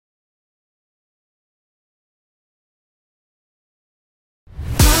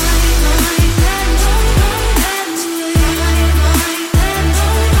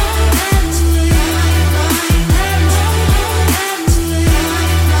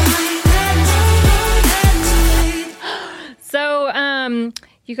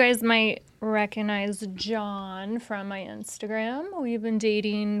You guys might recognize John from my Instagram. We've been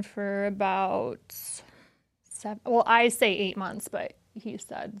dating for about 7. Well, I say 8 months, but he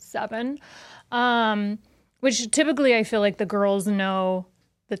said 7. Which typically I feel like the girls know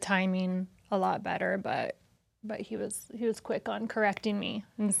the timing a lot better, but he was quick on correcting me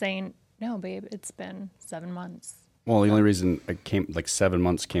and saying, "No, babe, it's been 7 months." Well, the only reason I came 7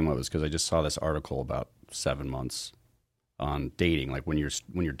 months came up is because I just saw this article about 7 months on dating. Like when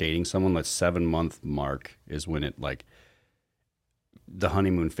you're dating someone, that 7-month mark is when it like the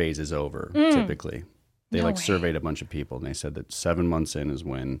honeymoon phase is over. Typically, they surveyed a bunch of people and they said that 7 months in is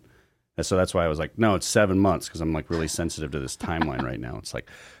when. And so that's why I was like, no, it's 7 months because I'm like really sensitive to this timeline right now. It's like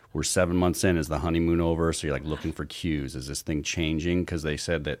we're 7 months in. Is the honeymoon over? So you're like looking for cues. Is this thing changing? Because they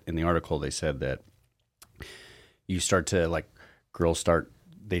said that in the article, they said that you start to like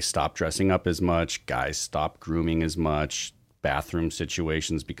they stop dressing up as much. Guys stop grooming as much. Bathroom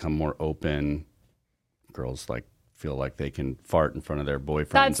situations become more open. Girls like feel like they can fart in front of their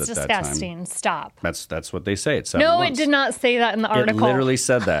boyfriends That's at disgusting. that time. Stop. That's what they say. It's 7 No, months. it did not say that in the article. It literally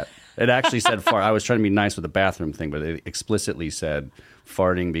said that. It actually said fart. I was trying to be nice with the bathroom thing, but it explicitly said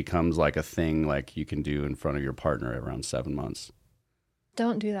farting becomes like a thing like you can do in front of your partner around 7 months.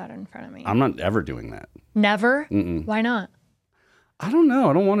 Don't do that in front of me. I'm not ever doing that. Never? Mm-mm. Why not? I don't know.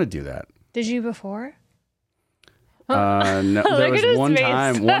 I don't want to do that. Did you before? No, there was one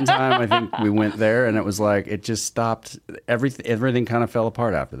time I think we went there and it was like it just stopped. Everything kind of fell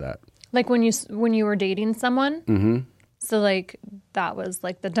apart after that. Like when you were dating someone? Mm-hmm. So like that was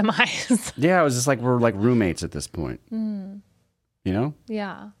like the demise. Yeah, it was just like we're like roommates at this point. You know?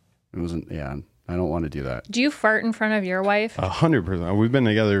 Yeah. It wasn't. Yeah, I don't want to do that. Do you fart in front of your wife? 100%. We've been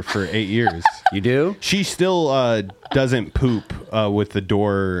together for 8 years. You do? She still doesn't poop with the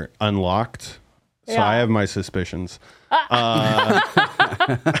door unlocked. So Yeah. I have my suspicions.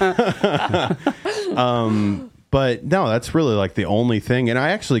 But no, that's really like the only thing. And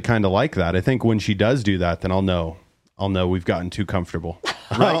I actually kind of like that. I think when she does do that, then I'll know we've gotten too comfortable.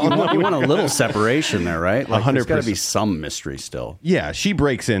 Right. You want a little separation there, right? Like, 100%. There's got to be some mystery still. Yeah, she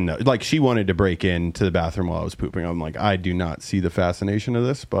breaks in. Like she wanted to break into the bathroom while I was pooping. I'm like, I do not see the fascination of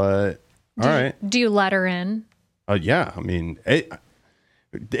this, but all right. Do you let her in? Yeah, I mean,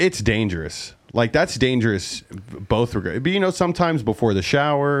 it's dangerous. Like that's dangerous both regards. But sometimes before the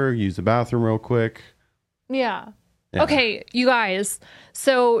shower, use the bathroom real quick. Yeah. Okay, you guys.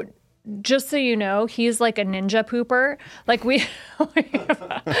 So just so you know, he's like a ninja pooper. Like we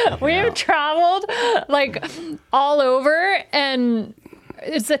have traveled like all over, and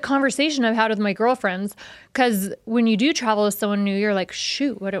it's a conversation I've had with my girlfriends, because when you do travel with someone new, you're like,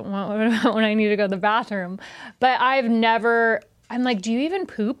 shoot, what about when I need to go to the bathroom? But I'm like, do you even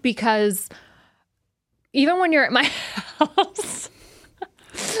poop? Because even when you're at my house,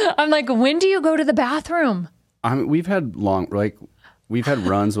 I'm like, when do you go to the bathroom? I mean, we've had runs, like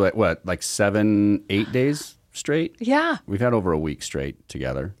 7-8 days straight. Yeah. We've had over a week straight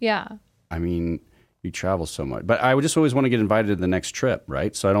together. Yeah. I mean, you travel so much. But I would just always want to get invited to the next trip,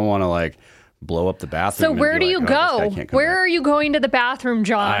 right? So I don't want to like blow up the bathroom. So where do you go? Where are you going to the bathroom,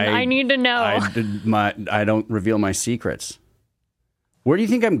 John? I need to know. I don't reveal my secrets. Where do you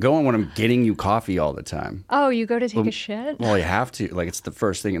think I'm going when I'm getting you coffee all the time? Oh, you go to take a shit? Well, you have to. Like, it's the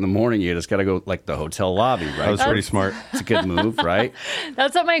first thing in the morning. You just got to go, like, the hotel lobby, right? That was pretty smart. It's a good move, right?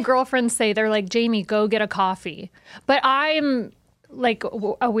 That's what my girlfriends say. They're like, Jamie, go get a coffee. But I'm, like, a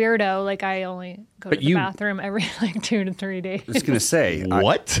weirdo. Like, I only go to the bathroom every, like, 2 to 3 days. I was going to say.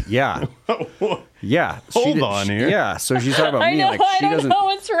 What? Yeah. Yeah. Hold on here. Yeah. So she's talking about me. I Doesn't know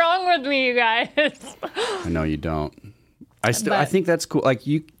what's wrong with me, you guys. I know you don't. I think that's cool. Like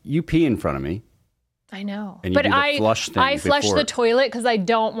you pee in front of me. I know. And you do the flush thing I flush before. the toilet because I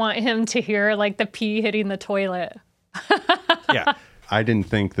don't want him to hear like the pee hitting the toilet. Yeah. I didn't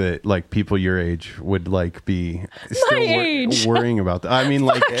think that like people your age would like be age. worrying about that. I mean,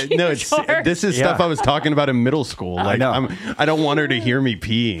 like this is stuff I was talking about in middle school. Like, I know. I don't want her to hear me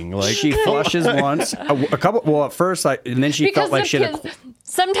peeing. Like she flushes once, a couple. Well, at first, and then she felt like she had.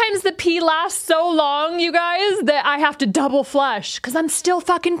 Sometimes the pee lasts so long, you guys, that I have to double flush because I'm still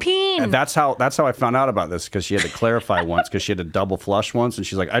fucking peeing. And that's how I found out about this, because she had to clarify once, because she had to double flush once, and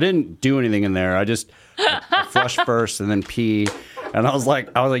she's like, I didn't do anything in there. I flush first and then pee. And I was like,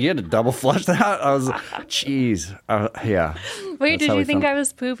 you had to double flush that? I was, geez, yeah. Wait, did you think I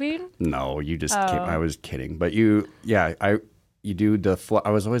was pooping? No, you just. I was kidding, but you do the.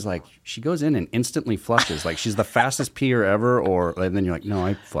 I was always like, she goes in and instantly flushes, like she's the fastest peer ever, and then you're like, no,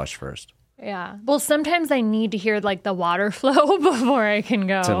 I flush first. Yeah. Well, sometimes I need to hear like the water flow before I can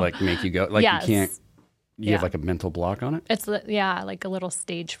go. To like make you go, like yes. you can't. You have like a mental block on it? It's like a little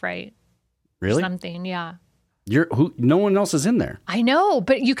stage fright. Really? Something, yeah. No one else is in there. I know,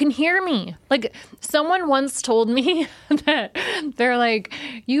 but you can hear me. Like someone once told me that they're like,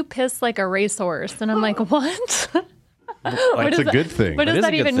 you piss like a racehorse. And I'm like, what? That's a good thing. What does is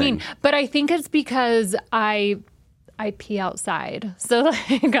that a good even mean? thing. But I think it's because I pee outside. So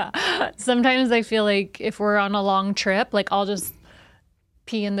like sometimes I feel like if we're on a long trip, like I'll just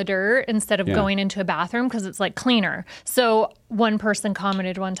pee in the dirt instead of going into a bathroom because it's like cleaner. So one person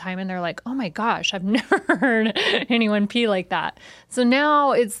commented one time and they're like, oh my gosh, I've never heard anyone pee like that. So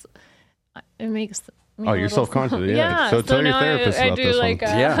now it makes me Oh, a you're little- self-conscious. Yeah. So tell your now therapist I about do this like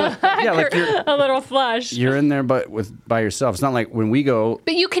one. Yeah. Yeah, like a little flush. you're in there but by yourself. It's not like when we go,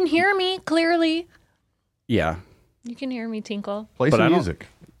 But you can hear me clearly. yeah. You can hear me tinkle. Play But I some don't- music.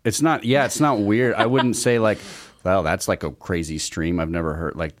 It's not weird. I wouldn't say like, well, that's like a crazy stream. I've never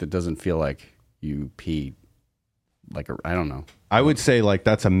heard, like, that doesn't feel like you pee like I don't know. I would say like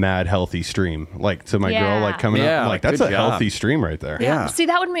that's a mad healthy stream. Like to my girl, like coming Yeah, up, I'm like that's good a job. healthy stream right there. Yeah. See,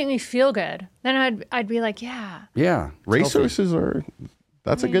 that would make me feel good. Then I'd be like, yeah. Yeah. Racehorses are.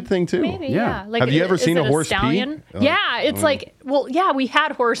 That's a good thing too. Maybe, Yeah. yeah. Like, Have you ever is seen it a horse pee? stallion? Oh. Yeah, it's like, well, yeah, we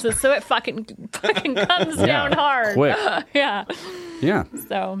had horses, so it fucking comes down hard. Quick. Yeah. Yeah.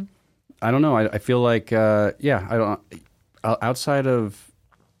 So, I don't know. I feel like, I don't, outside of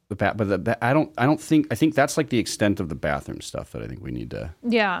the but I think that's like the extent of the bathroom stuff that I think we need to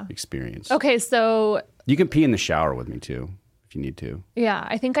yeah. experience. Okay, so, You can pee in the shower with me too, if you need to. yeah,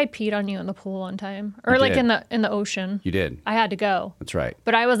 I think I peed on you in the pool one time. Or You like did. in the ocean. You did. I had to go. That's right.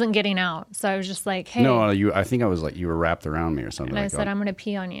 But I wasn't getting out. So I was just like, hey. No, I think I was like, you were wrapped around me or something. and I like said, that. I'm going to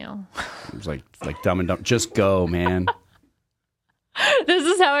pee on you. It was like Dumb and Dumb. Just go, man. This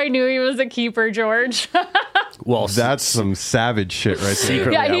is how I knew he was a keeper, George. Well, That's some savage shit right there.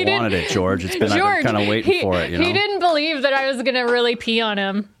 secretly Yeah, I he didn't- wanted it, George. It's been I've George, been kind of waiting he, for it. You know, he didn't believe that I was going to really pee on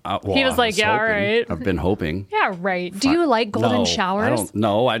him. Well, he was I like, yeah, all hoping. right. I've been hoping. Yeah, right. Do you like golden No, showers? I don't.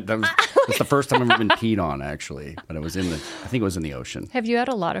 No, that's the first time I've ever been peed on, actually. But it was I think it was in the ocean. Have you had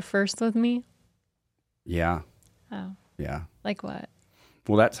a lot of firsts with me? Yeah, Oh, yeah. like what?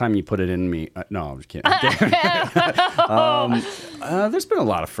 Well, that time you put it in me. No, I'm just kidding. There's been a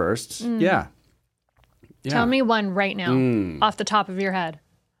lot of firsts. Yeah. Yeah. Tell me one right now, off the top of your head.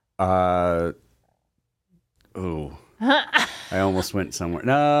 Oh, I almost went somewhere.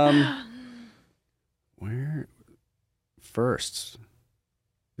 Where firsts?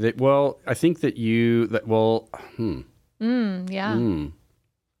 I think that Yeah.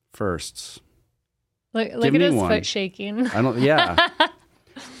 Firsts. Look Give at me his one. foot shaking. I don't. Yeah.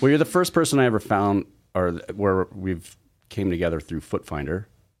 Well, you're the first person I ever found, or where we've came together through Foot Finder.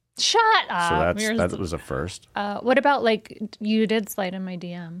 Shut up. So that was a first. What about like you did slide in my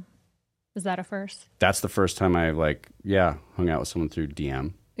DM? Is that a first? That's the first time I hung out with someone through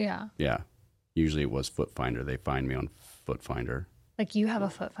DM. Yeah. Yeah. Usually it was Foot Finder. They find me on Foot Finder. Like you have a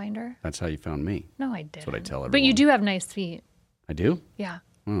foot finder? That's how you found me. No, I didn't. That's what I tell everyone. But you do have nice feet. I do? Yeah.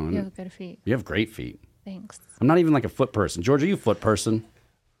 Oh, You have good feet. you have great feet. Thanks. I'm not even like a foot person. George, are you a foot person?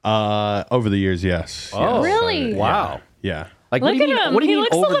 Over the years, yes. Oh, Really? Wow. Yeah. Like, Look what do you at mean? him. What do you He mean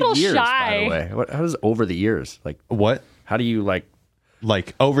looks a over little the years? shy. By the way, how does over the years? Like, What? how do you like?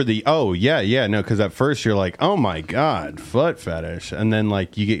 Like over the no, because at first you're like, oh my god, foot fetish, and then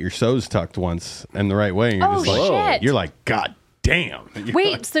like you get your soles tucked once in the right way, and you're Oh, just like, shit. you're like, god damn.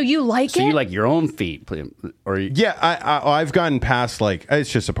 Wait, so you like So it? you like your own feet, or you, Yeah, I've gotten past like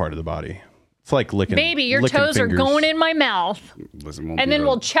it's just a part of the body. It's like licking. Baby, your licking toes fingers. are going in my mouth. listen, won't And be then the-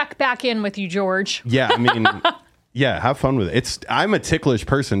 we'll check back in with you, George. Yeah, I mean, yeah, have fun with it. I'm a ticklish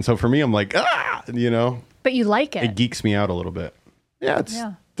person, so for me, I'm like, But you like it it. geeks me out a little bit. Yeah,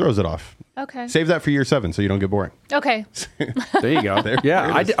 Yeah. throws it off. Okay. Save that for year 7 so you don't get boring. Okay. There you go.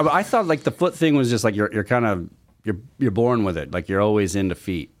 Yeah, I thought like the foot thing was just like you're kind of you're born with it. Like you're always into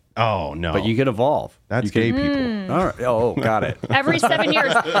feet, Oh no, but you can evolve. that's you can, gay people. All right. Oh, got it. Every 7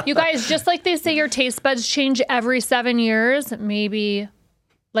 years. You guys, just like they say your taste buds change every 7 years, maybe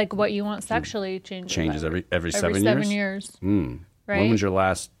like what you want sexually Changes every every 7 7 years. years. Right? When was your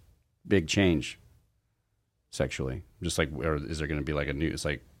last big change sexually? Just like, or is there going to be like a new? It's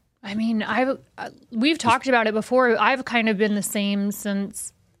like, I mean, we've talked about it before. I've kind of been the same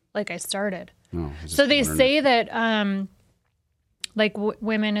since like I started. no. So they say that like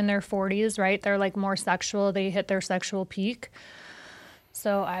women in their 40s, right? They're like more sexual. They hit their sexual peak.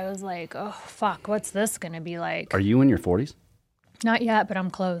 So I was like, oh, fuck, what's this going to be like? Are you in your 40s? Not yet, but I'm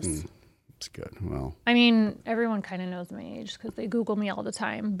close. It's good. Well, I mean, everyone kind of knows my age because they Google me all the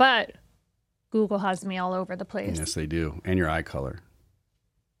time. But Google has me all over the place. yes, they do. And your eye color.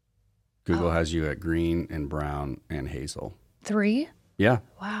 Google has you at green and brown and hazel. 3? Yeah.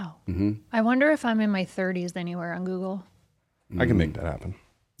 Wow. I wonder if I'm in my 30s anywhere on Google. I can make that happen.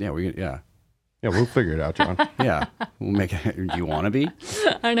 Yeah, Yeah, we'll figure it out, John. Yeah. We'll make it. Do you want to be?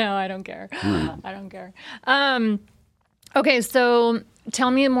 I know. I don't care. I don't care. Okay, so tell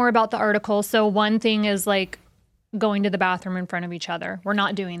me more about the article. So one thing is like going to the bathroom in front of each other. We're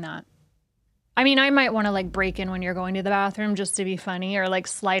not doing that. I mean, I might want to like break in when you're going to the bathroom just to be funny, or like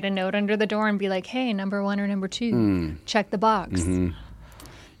slide a note under the door and be like, hey, number 1 or number 2, check the box.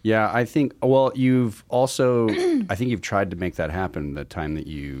 Yeah, I think, well, you've also, I think you've tried to make that happen the time that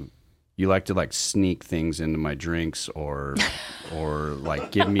you like to like sneak things into my drinks or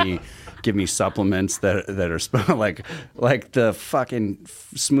like give me supplements that are like the fucking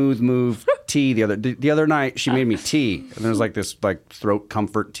smooth move tea the other night. She made me tea, and there was like this like throat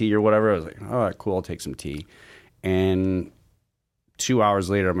comfort tea or whatever. I was like, all right, cool, I'll take some tea. And 2 hours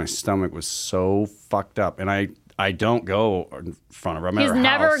later, my stomach was so fucked up, and I don't go in front of her. He's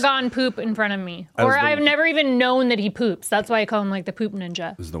never gone poop in front of me. Or I've never even known that he poops. That's why I call him like the poop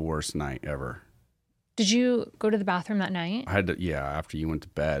ninja. It was the worst night ever. Did you go to the bathroom that night? I had to, yeah, after you went to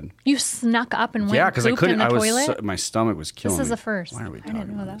bed. You snuck up and went yeah, and because I pooped in couldn't. the toilet? My stomach was killing me. This is the first. Why are we I talking didn't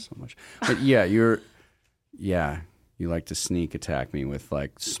know about that. this so much? But yeah, you like to sneak attack me with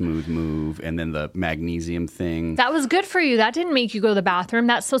like smooth move and then the magnesium thing. That was good for you. That didn't make you go to the bathroom.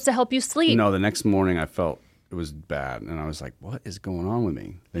 That's supposed to help you sleep. No, the next morning I felt it was bad, and I was like, "What is going on with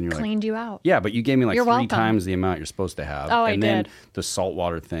me?" Then you're Cleaned you out. Yeah, but you gave me like You're 3 welcome. times the amount you're supposed to have. Oh, I and then did. the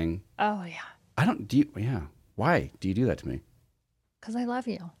saltwater thing. Oh, yeah. I don't do. Yeah, why do you do that to me? Because I love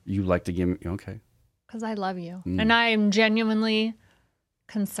you. You like to give me okay. Because I love you. And I am genuinely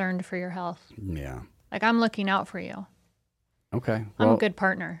concerned for your health. Yeah. Like, I'm looking out for you. Okay. I'm a good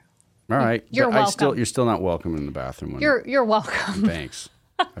partner. All right. You're but welcome. You're still not welcome in the bathroom. You're welcome. Thanks.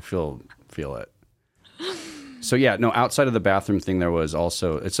 I feel it. So yeah, no. Outside of the bathroom thing, there was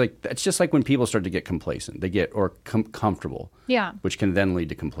also. It's just like when people start to get complacent, they get comfortable. Yeah. Which can then lead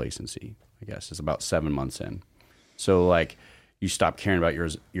to complacency. I guess it's about 7 months in. So like, you stop caring about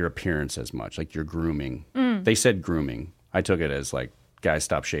your appearance as much, like your grooming. They said grooming. I took it as like guys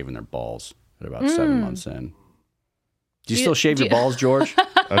stop shaving their balls at about 7 months in. Do you still shave your balls, George?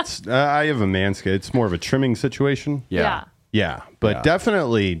 That's I have a manscaped. It's more of a trimming situation. Yeah. Yeah, but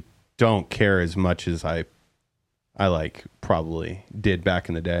definitely don't care as much as I like probably did back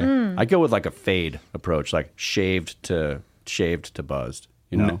in the day. I go with like a fade approach, like shaved to buzzed.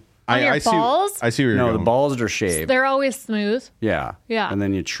 You know, On your balls? I see where you're no, going. the balls are shaved. They're always smooth. Yeah, Yeah. and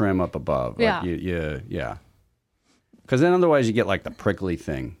then you trim up above. Like Yeah. yeah. Because then otherwise you get like the prickly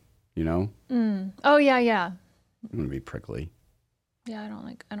thing. You know, Oh, yeah. I'm gonna be prickly. Yeah, I don't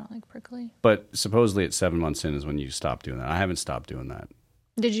like prickly. But supposedly at 7 months in is when you stop doing that. I haven't stopped doing that.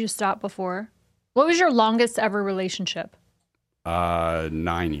 Did you stop before? What was your longest ever relationship?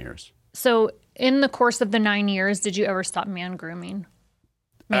 9 years. So in the course of the 9 years, did you ever stop man grooming?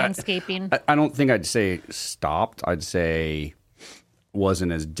 Manscaping? I don't think I'd say stopped. I'd say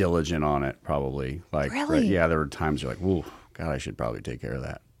wasn't as diligent on it, probably. Like, Really? Yeah, there were times you're like, "Whoa, God, I should probably take care of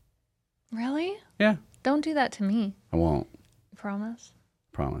that." Really? Yeah, Don't do that to me. I won't. You promise?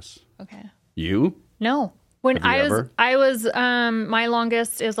 Promise. Okay. You? No. When Have you ever? I was my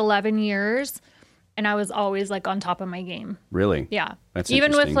longest is 11 years, and I was always like on top of my game. Really? Yeah. That's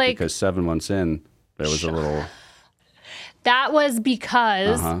Even with interesting like because 7 months in, there was a little. that was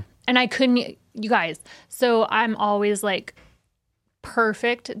because Uh-huh. and I couldn't you guys. So I'm always like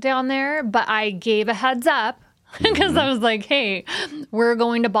perfect down there, but I gave a heads up because I was like, "Hey, we're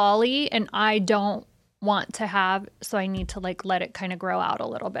going to Bali and I don't want to have, so I need to like let it kind of grow out a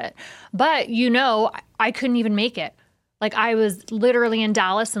little bit." But I couldn't even make it. Like I was literally in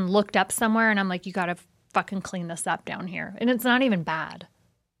Dallas and looked up somewhere and I'm like, "You got to fucking clean this up down here." And it's not even bad.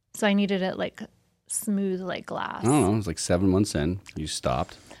 So I needed it like smooth like glass. I don't know. It was like 7 months in. You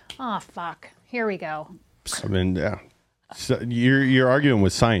stopped. Oh, fuck. Here we go. I mean, yeah. So you're arguing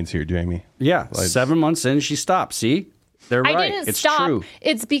with science here, Jamie. Yeah. 7 months in, she stopped. See? They're right. I didn't it's stop. true.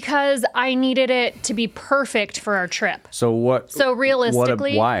 It's because I needed it to be perfect for our trip. So what? So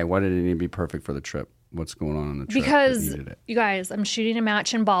realistically- why? Why did it need to be perfect for the trip? What's going on the trip? that Because, needed it? you guys, I'm shooting a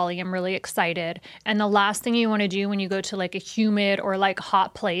match in Bali. I'm really excited. And the last thing you want to do when you go to like a humid or like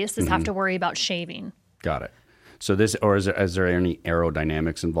hot place is have to worry about shaving. Got it. So this, or is there any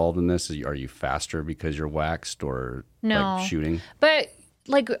aerodynamics involved in this? Are you faster because you're waxed or No. like shooting? But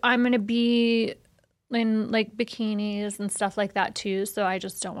like I'm going to be in like bikinis and stuff like that too. So I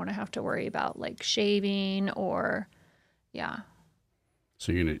just don't want to have to worry about like shaving or, yeah.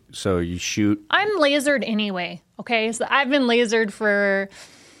 So you shoot. I'm lasered anyway. Okay. So I've been lasered for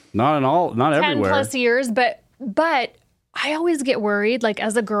Not 10 everywhere. plus years, but I always get worried, like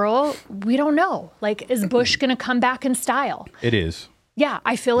as a girl, we don't know. Like, is Bush going to come back in style? It is. Yeah,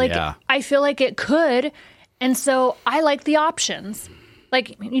 I feel like it could. And so I like the options.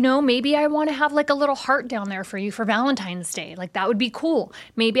 Like, maybe I want to have like a little heart down there for you for Valentine's Day. Like, that would be cool.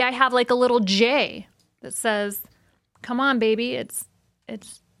 Maybe I have like a little J that says, come on, baby, it's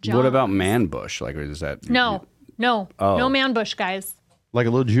John. What about man bush? Like, is that No man bush, guys. Like a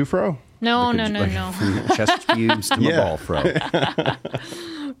little Jufro? No. From chest pubes to my ball fro.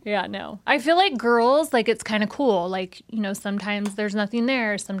 Yeah, no. I feel like girls, like, it's kind of cool. Like, sometimes there's nothing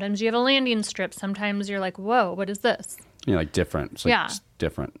there. Sometimes you have a landing strip. Sometimes you're like, whoa, what is this? Like different. It's like just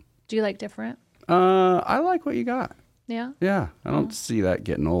different. Do you like different? I like what you got. Yeah? Yeah. I don't see that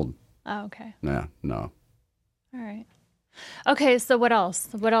getting old. Oh, okay. Yeah, no. All right. Okay, so what else?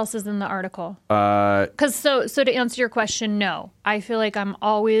 What else is in the article? Because so to answer your question, no. I feel like I'm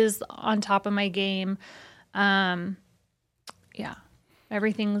always on top of my game. Yeah.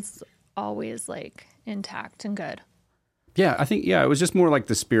 Everything's always like intact and good. Yeah, I think it was just more like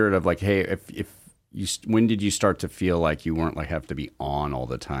the spirit of like, hey, if you when did you start to feel like you weren't like have to be on all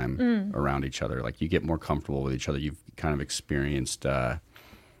the time around each other? Like you get more comfortable with each other. You've kind of experienced the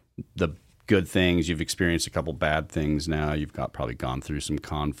good things. You've experienced a couple bad things now. You've probably gone through some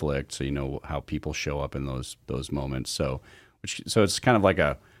conflict, so you know how people show up in those moments. So it's kind of like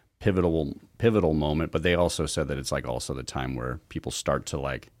a pivotal moment. But they also said that it's like also the time where people start to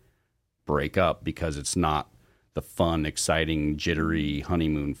like break up because it's not the fun, exciting, jittery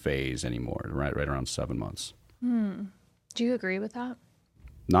honeymoon phase anymore. Right around 7 months. Do you agree with that?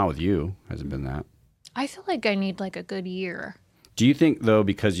 Not with you. Hasn't been that. I feel like I need like a good year. Do you think though,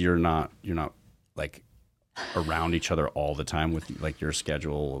 because you're not like around each other all the time with like your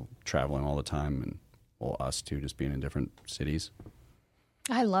schedule traveling all the time and us too, just being in different cities?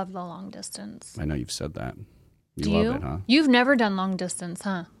 I love the long distance. I know you've said that. Do love you? it, huh? You've never done long distance,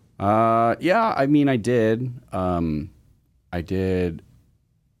 huh? Yeah, I mean, I did. I did.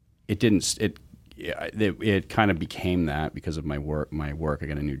 It didn't. It kind of became that because of my work. I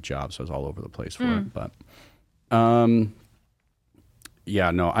got a new job, so I was all over the place for it. But, yeah,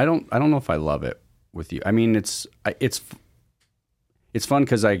 no, I don't know if I love it with you. I mean, it's fun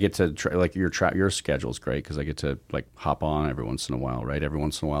because I get to like your schedule's great because I get to like hop on every once in a while, right? Every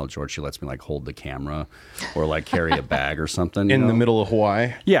once in a while, George, she lets me like hold the camera or like carry a bag or something In the middle of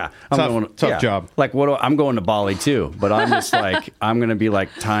Hawaii? Yeah, Tough job. Like I'm going to Bali too, but I'm just like I'm gonna be like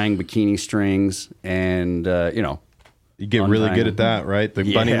tying bikini strings and You get really good at that, right?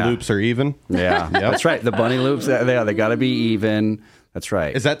 The bunny loops are even. Yeah, that's right. The bunny loops, they got to be even. That's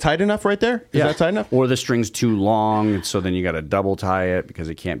right. Is that tight enough right there? Is that tight enough? Or the string's too long, so then you got to double tie it because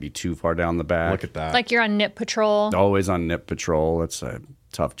it can't be too far down the back. Look at that. Like you're on nip patrol. Always on nip patrol. That's a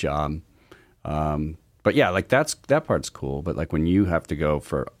tough job. But yeah, like that part's cool. But like when you have to go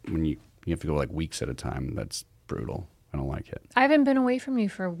you have to go like weeks at a time, that's brutal. I don't like it. I haven't been away from you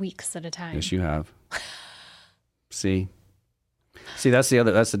for weeks at a time. Yes, you have. See, that's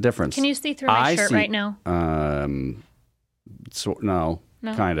the difference. Can you see through my shirt right now? So, no,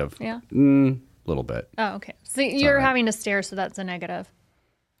 kind of. Yeah. Little bit. Oh, okay. So you're having to stare, so that's a negative.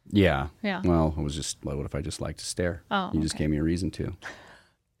 Yeah. Yeah. Well, it was just, what if I just like to stare? Oh, You just gave me a reason to.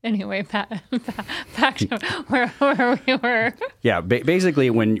 Anyway, back to where we were. Yeah,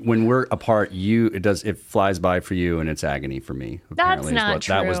 basically, when we're apart, it flies by for you, and it's agony for me. That's not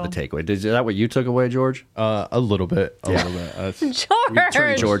true. That was the takeaway. Is that what you took away, George? A little bit. George.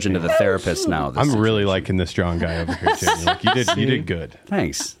 Turn George into the therapist now. I'm really liking this strong guy over here, Jamie. Like you did good.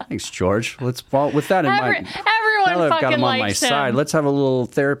 Thanks, George. With that in mind. Everyone Now that fucking I've got him on my likes him. side, let's have a little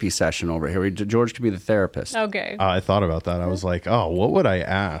therapy session over here. George could be the therapist. Okay. I thought about that. I was like, oh, what would I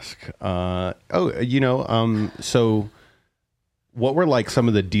ask? So what were like some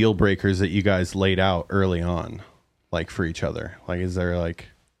of the deal breakers that you guys laid out early on, like for each other? Like, is there like...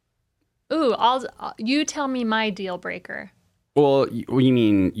 Ooh, you tell me my deal breaker. Well, you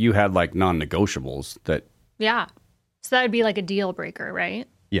mean you had like non-negotiables that... Yeah. So that would be like a deal breaker, right?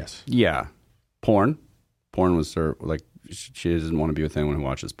 Yes. Yeah. Porn was her, like, she doesn't want to be with anyone who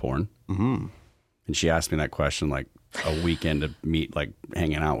watches porn. Mm-hmm. And she asked me that question like a weekend to meet, like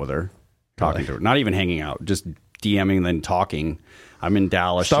hanging out with her, talking to her. Not even hanging out, just DMing, then talking. I'm in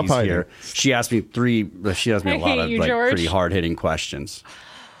Dallas. Stop she's hiding. here. She asked me a lot of like pretty hard-hitting questions.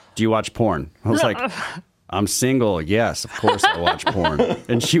 Do you watch porn? I was like, I'm single. Yes, of course I watch porn.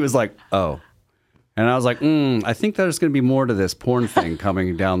 And she was like, oh. And I was like, I think there's going to be more to this porn thing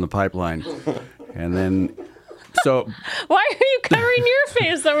coming down the pipeline. And then So Why are you covering your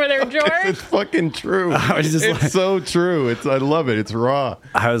face over there, George? It's fucking true. I was just it's like, so true. I love it. It's raw.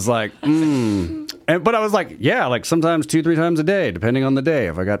 I was like, but I was like, yeah, like sometimes 2-3 times a day, depending on the day.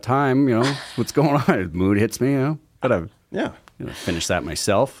 If I got time, what's going on? Mood hits me, But I finished that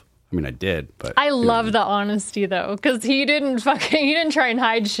myself. I mean, I did, but I love the honesty though, because he didn't try and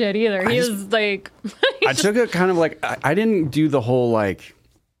hide shit either. He was like, I took it kind of like I didn't do the whole like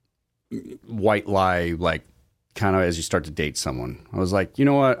white lie, like kind of as you start to date someone. I was like, you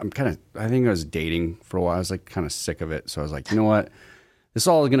know what? I think I was dating for a while. I was like kind of sick of it. So I was like, you know what? This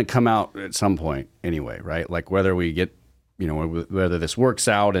all is going to come out at some point anyway, right? Like whether we get, whether this works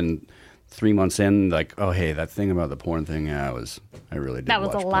out and 3 months in, like, oh, hey, that thing about the porn thing, I really did. That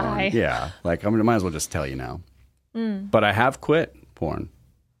was watch a lie. porn. Yeah. Like, I might as well just tell you now. But I have quit porn.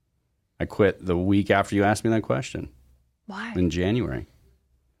 I quit the week after you asked me that question. why? In January.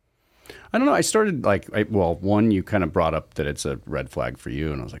 I don't know. I started one, you kind of brought up that it's a red flag for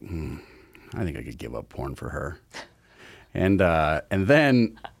you. And I was like, I think I could give up porn for her. And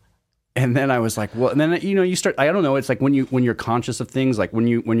then I was like, well, and then, you start, I don't know. It's like when you're conscious of things, like when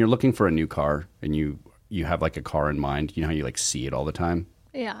you're looking for a new car and you have like a car in mind, how you like see it all the time.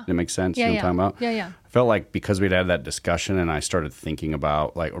 Yeah. It makes sense. Yeah, You know what I'm talking about? Yeah. I felt like because we'd had that discussion and I started thinking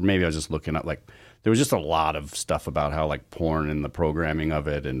about like, or maybe I was just looking at like, there was just a lot of stuff about how like porn and the programming of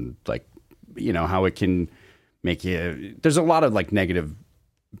it and like, how it can make you, there's a lot of like negative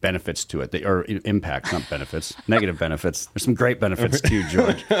benefits to it, or impacts, not benefits, negative benefits. There's some great benefits too,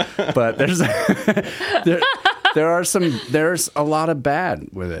 George, but there's a lot of bad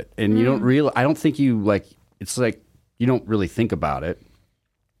with it, and you don't really. I don't think you like. It's like you don't really think about it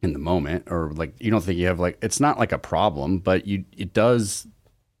in the moment, or like you don't think you have like. It's not like a problem, but it does.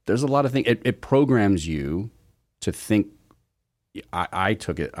 There's a lot of things. It programs you to think. I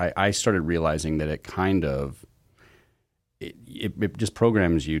took it. I started realizing that it kind of. It just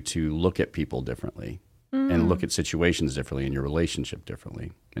programs you to look at people differently and look at situations differently and your relationship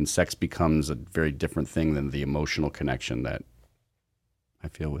differently. And sex becomes a very different thing than the emotional connection that I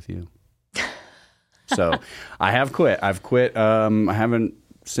feel with you. So I have quit. I've quit. I haven't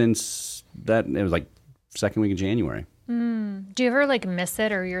since that. It was like second week of January. Do you ever like miss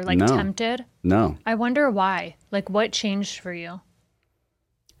it or you're like No. tempted? No. I wonder why. Like what changed for you?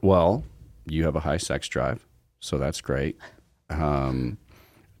 Well, you have a high sex drive. So that's great.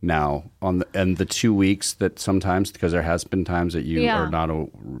 Now and the 2 weeks that sometimes, because there has been times that you are not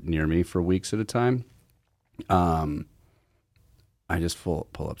near me for weeks at a time. I just pull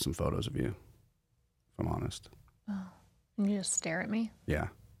up some photos of you, if I'm honest. Oh, and you just stare at me? Yeah.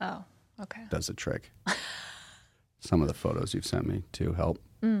 Oh, okay. Does the trick. Some of the photos you've sent me too help.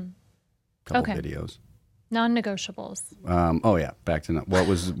 Couple videos. Non-negotiables. Oh yeah, back to what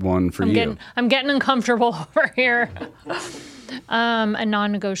was one for you? I'm getting uncomfortable over here. A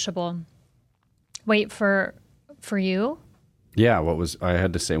non-negotiable. Wait for you? Yeah, what was I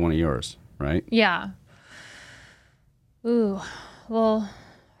had to say one of yours, right? Yeah. Ooh, well,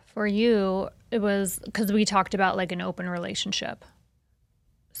 for you, it was because we talked about like an open relationship.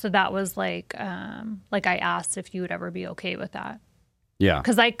 So that was like I asked if you would ever be okay with that. Yeah.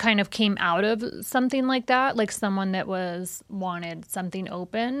 Because I kind of came out of something like that, like someone that wanted something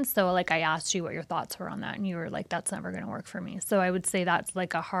open. So like I asked you what your thoughts were on that, and you were like, "That's never going to work for me." So I would say that's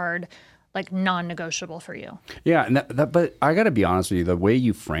like a hard, like non-negotiable for you. Yeah, and but I got to be honest with you, the way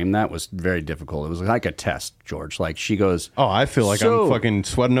you framed that was very difficult. It was like a test, George. Like she goes, "Oh, I feel like I'm fucking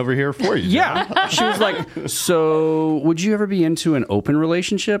sweating over here for you." Yeah, she was like, "So, would you ever be into an open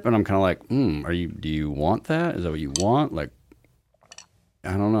relationship?" And I'm kind of like, Do you want that? Is that what you want?" Like.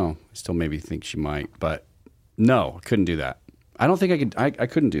 I don't know. I still maybe think she might, but no, I couldn't do that. I don't think I could. I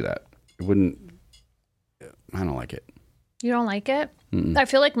couldn't do that. It wouldn't. I don't like it. You don't like it? Mm-mm. I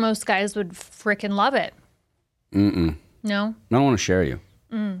feel like most guys would freaking love it. Mm-mm. No? I don't want to share you.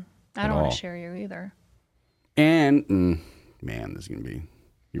 I don't want to share you either. And, man, this is going to be...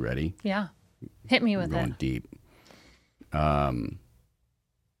 You ready? Yeah. Hit me with it. Going deep. I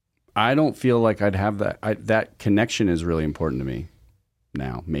don't feel like I'd have that. That connection is really important to me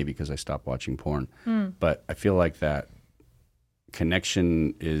now. Maybe because I stopped watching porn. But I feel like that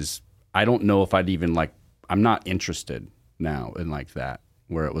connection is... I don't know if I'd even like... I'm not interested now in like that,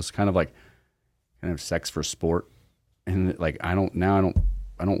 where it was kind of like kind of sex for sport, and like I don't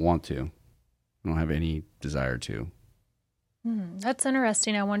want to. I don't have any desire to. That's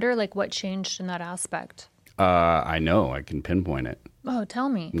interesting. I wonder like what changed in that aspect. I know I can pinpoint it. Oh, tell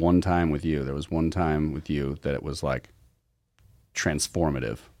me. One time with you, there was one time with you that it was like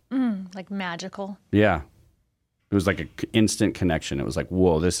transformative, like magical. Yeah, it was like an instant connection. It was like,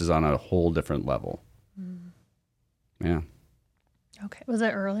 whoa, this is on a whole different level. Yeah. Okay. Was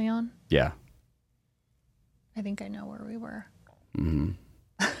it early on? Yeah. I think I know where we were.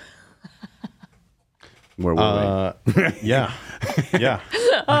 Where were we? Yeah. Yeah.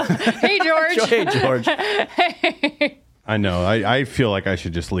 Hey, George. Hey, George. I know. I feel like I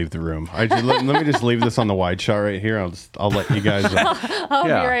should just leave the room. Let me just leave this on the wide shot right here. I'll let you guys. I'll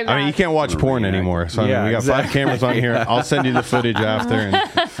Yeah. be right back. I mean, you can't watch porn anymore. So I mean, we got 5 cameras on here. I'll send you the footage after,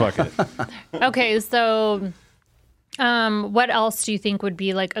 and fuck it. Okay, so what else do you think would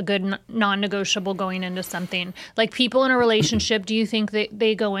be like a good non-negotiable going into something? Like people in a relationship, do you think that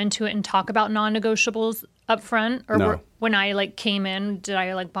they go into it and talk about non-negotiables up front? Or No. when I like came in, did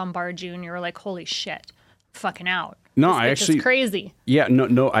I like bombard you and you were like, holy shit, fucking out? No, This I bitch actually is crazy. Yeah,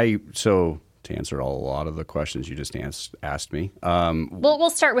 no. So to answer a lot of the questions you just asked me, Well, we'll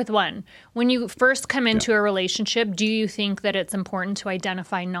start with one. When you first come into a relationship, do you think that it's important to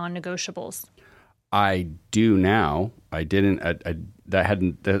identify non-negotiables? I do now. I didn't.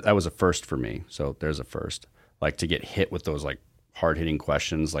 That was a first for me. So there's a first. Like to get hit with those like hard hitting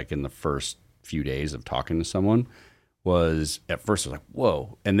questions, like in the first few days of talking to someone, was at first I was like,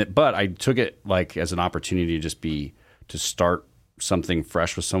 whoa. But I took it like as an opportunity to start something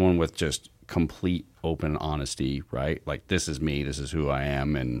fresh with someone with just complete open honesty, right? Like this is me, this is who I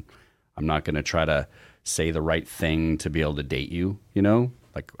am, and I'm not going to try to say the right thing to be able to date you, you know?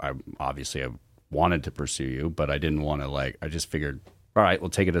 Like I wanted to pursue you, but I didn't want to I just figured, all right, we'll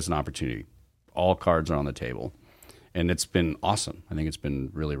take it as an opportunity. All cards are on the table. And it's been awesome. I think it's been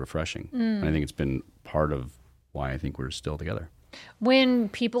really refreshing. And I think it's been part of why I think we're still together. When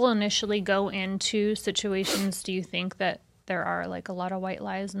people initially go into situations, do you think that there are like a lot of white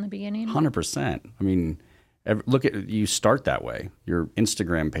lies in the beginning? 100%. I mean, you start that way. Your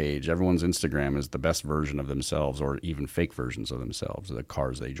Instagram page, everyone's Instagram is the best version of themselves or even fake versions of themselves. The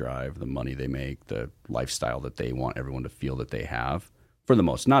cars they drive, the money they make, the lifestyle that they want everyone to feel that they have. For the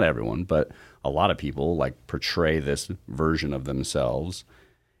most, not everyone, but a lot of people like portray this version of themselves.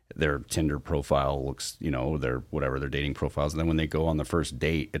 Their Tinder profile looks, their dating profiles. And then when they go on the first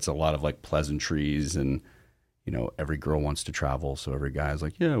date, it's a lot of like pleasantries and, every girl wants to travel. So every guy's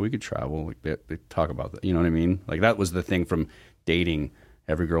like, yeah, we could travel. Like they talk about that. You know what I mean? Like that was the thing from dating.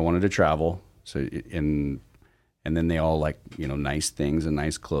 Every girl wanted to travel. So, and then they all like, nice things and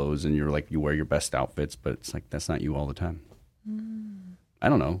nice clothes. And you're like, you wear your best outfits, but it's like, that's not you all the time. I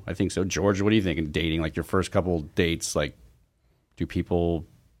don't know. I think so. George, what do you think in dating? Like your first couple dates, like do people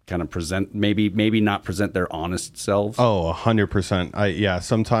kind of present, maybe not present their honest selves? Oh, 100%.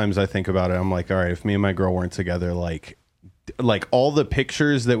 Sometimes I think about it. I'm like, all right, if me and my girl weren't together, like all the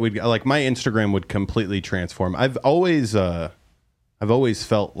pictures that would, like my Instagram would completely transform. I've always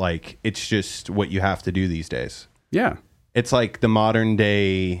felt like it's just what you have to do these days. Yeah. It's like the modern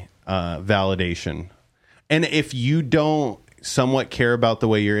day validation. And if you don't somewhat care about the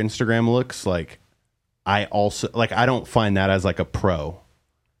way your Instagram looks, like I don't find that as like a pro.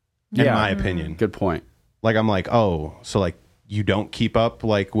 In my opinion. Good point. Like, I'm like, oh, so like you don't keep up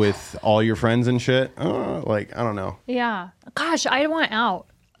like with all your friends and shit? Like, I don't know. Yeah. Gosh, I want out.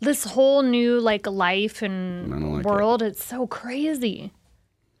 This whole new like life and world, it's so crazy.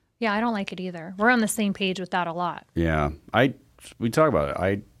 Yeah, I don't like it either. We're on the same page with that a lot. Yeah. We talk about it.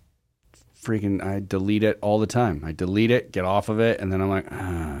 I delete it all the time. I delete it, get off of it, and then I'm like,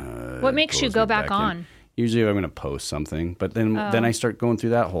 what makes you go back on? Usually I'm going to post something, but then I start going through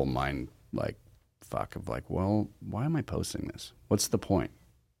that whole mind, like, fuck, of like, well, why am I posting this? What's the point?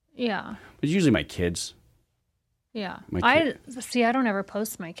 Yeah. But it's usually my kids. Yeah. I don't ever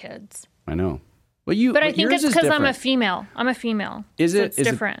post my kids. I know. But I think it's because I'm a female. It's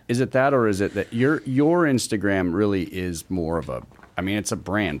different. Is it that, or is it that your Instagram really is more of it's a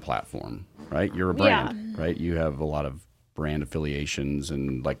brand platform, right? You're a brand, right? You have a lot of brand affiliations,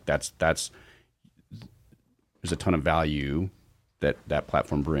 and like that's there's a ton of value that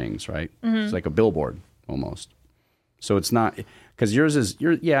platform brings, right? Mm-hmm. It's like a billboard almost. So it's not, because yours is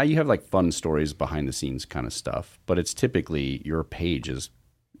you have like fun stories behind the scenes kind of stuff, but it's typically your page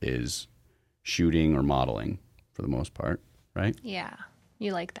is shooting or modeling for the most part, right? Yeah.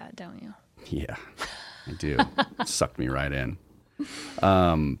 You like that, don't you? Yeah, I do. Sucked me right in.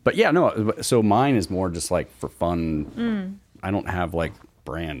 But yeah, no, so mine is more just like for fun. I don't have like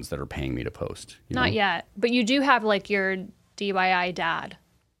brands that are paying me to post. Not yet, but you do have like your DIY dad.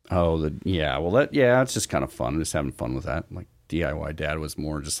 Oh, it's just kind of fun. I'm just having fun with that. Like DIY dad was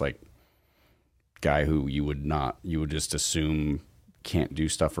more just like guy who you would just assume can't do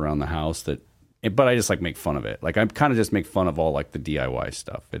stuff around the house but I just like make fun of it. Like I kind of just make fun of all like the DIY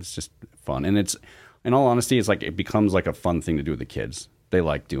stuff. It's just fun. And it's, in all honesty, it's like it becomes like a fun thing to do with the kids. They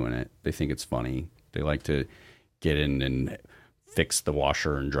like doing it. They think it's funny. They like to get in and fix the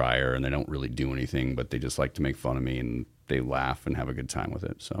washer and dryer, and they don't really do anything, but they just like to make fun of me, and they laugh and have a good time with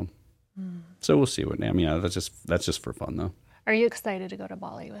it. So we'll see what. I mean, that's just for fun though. Are you excited to go to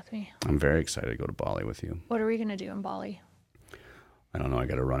Bali with me? I'm very excited to go to Bali with you. What are we gonna do in Bali? I don't know. I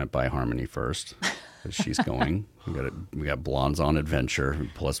got to run it by Harmony first, because she's going. We got Blondes on Adventure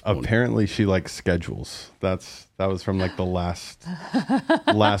plus. Apparently, she likes schedules. That was from like the last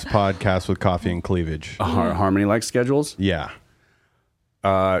podcast with Coffee and Cleavage. Harmony likes schedules. Yeah.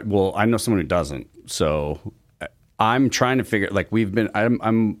 Well, I know someone who doesn't. So I'm trying to figure. Like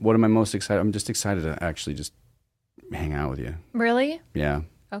I'm. What am I most excited? I'm just excited to actually just hang out with you. Really? Yeah.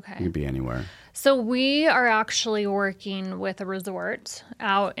 Okay. You could be anywhere. So we are actually working with a resort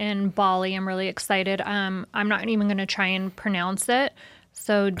out in Bali. I'm really excited. I'm not even going to try and pronounce it.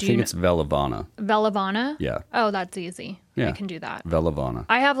 So I think it's Velavana. Velavana? Yeah. Oh, that's easy. Yeah. I can do that. Velavana.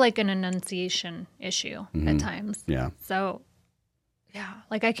 I have like an enunciation issue at times. Yeah. So yeah,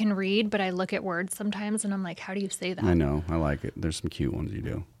 like I can read, but I look at words sometimes and I'm like, how do you say that? I know. I like it. There's some cute ones you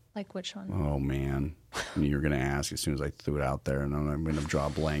do. Like which one? Oh man, you're gonna ask as soon as I threw it out there, and I'm gonna draw a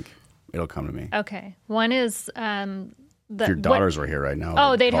blank. It'll come to me. Okay. One is If your daughters were here right now,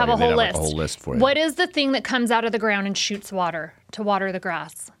 oh, they'd have a whole list. Like a whole list for you. What is the thing that comes out of the ground and shoots water to water the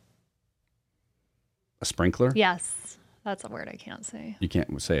grass? A sprinkler? Yes, that's a word I can't say. You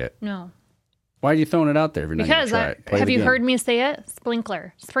can't say it. No. Why are you throwing it out there if you're not gonna Because try it? Play have it you again. heard me say it?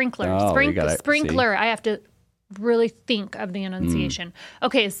 Sprinkler, sprinkler, Oh, you gotta- sprinkler. I have to really think of the enunciation.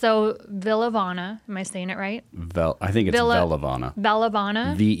 Okay, so Velavana. Am I saying it right? I think it's Velavana.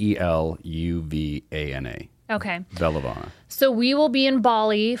 Velavana. Veluvana. Okay. Velavana. So we will be in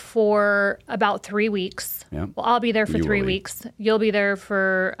Bali for about 3 weeks. Yeah. Well, I'll be there for You 3 will be. weeks. You'll be there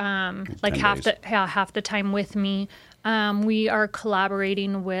for like 10 half days. half the time with me. We are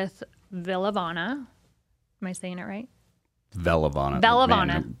collaborating with Velavana. Am I saying it right? Velavana. Velavana.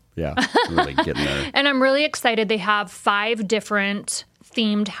 Man, yeah, really getting there. And I'm really excited. They have 5 different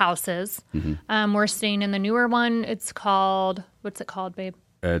themed houses. We're staying in the newer one. It's called, what's it called, babe?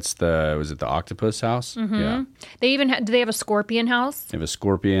 Was it the octopus house? Yeah. They even do they have a scorpion house? They have a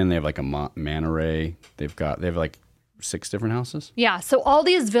scorpion. They have like a manta ray. They have like 6 different houses. Yeah. So all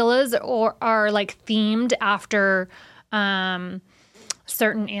these villas are like themed after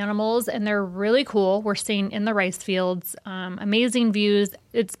certain animals, and they're really cool. We're staying in the rice fields, amazing views.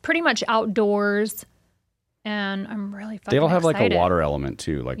 It's pretty much outdoors, and I'm really fucking They all have excited. like a water element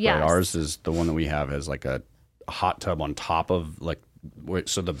too. Like Yes. right, ours is the one that we have has like a hot tub on top of like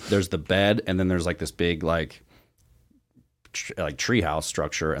there's the bed, and then there's like this big like treehouse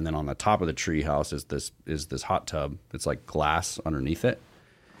structure, and then on the top of the treehouse is this hot tub. It's like glass underneath it,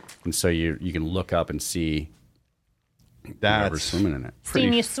 and so you can look up and see whoever's swimming in it.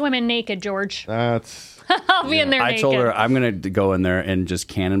 Seeing you swimming naked, George. That's I'll be in there I naked. told her I'm going to go in there and just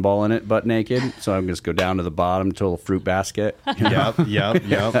cannonball in it butt naked. So I'm just go down to the bottom to a fruit basket. yep.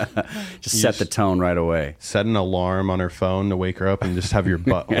 Just set the tone right away. Set an alarm on her phone to wake her up and just have your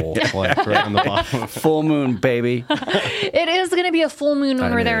butthole like right on the bottom. Full moon, baby. It is going to be a full moon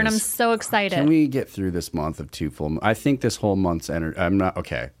when It we're there, and I'm is. so excited. Can we get through this month of 2 full moons? I think this whole month's energy. I'm not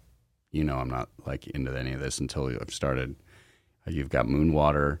okay. You know, I'm not like into any of this until I've started. You've got moon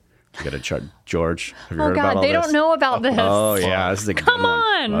water. You got to George. Have you Oh heard about God, all they this? don't know about this. Oh yeah, this is a good Come one.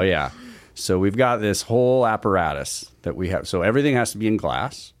 on. Oh yeah. So we've got this whole apparatus that we have. So everything has to be in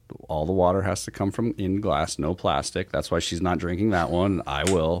glass. All the water has to come from in glass, no plastic. That's why she's not drinking that one. I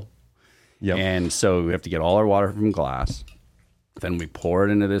will. Yep. And so we have to get all our water from glass. Then we pour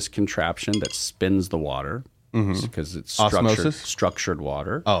it into this contraption that spins the water because it's Osmosis? structured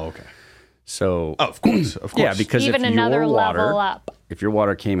water. Oh, okay. So Of course. yeah, because Even if another your water, level up. if your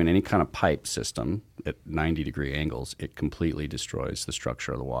water came in any kind of pipe system at 90-degree angles, it completely destroys the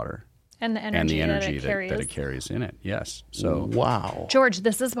structure of the water And the energy, and the energy that that it carries in it. Yes. So Wow. George,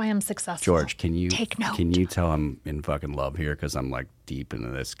 this is why I'm successful. George, can you Take note. Can you tell I'm in fucking love here because I'm like deep into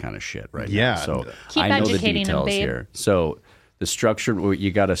this kind of shit right Yeah. now. So Keep I know the educating him, details babe. here. So the structure,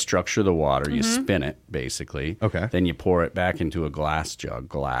 you got to structure the water. You spin it basically. Okay. Then you pour it back into a glass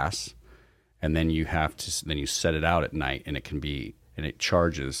jug, and then you set it out at night, and it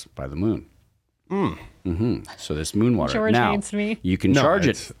charges by the moon. So this moon water. George now, hates me. you can No, charge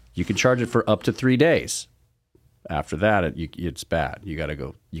it's- it. You can charge it for up to 3 days. After that, it's bad. You got to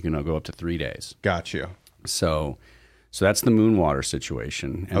go. You can go up to 3 days. Got you. So that's the moon water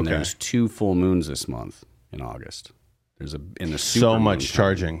situation. And Okay. there's 2 full moons this month in August. There's in the super So moon much time,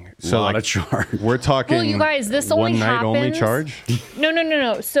 charging. A So lot like of charge. we're talking. Well, you guys, this only one night only happens- charge.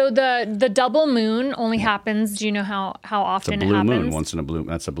 No. So the double moon only happens. Do you know how It's a often it blue happens? moon. Once in a blue.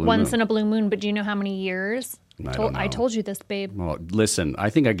 That's a blue Once moon. in a blue moon. But do you know how many years? I told you this, babe. Well, listen, I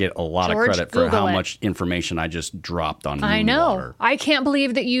think I get a lot George, of credit for Google how it. much information I just dropped on I know. Moonwater. I can't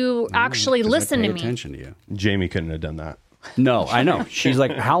believe that you actually 'Cause listen I pay to me. attention to you. Jamie couldn't have done that. No, I know. She's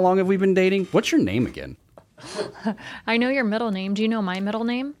like, how long have we been dating? What's your name again? I know your middle name. Do you know my middle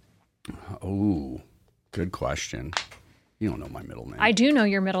name? Oh, good question. You don't know my middle name. I do know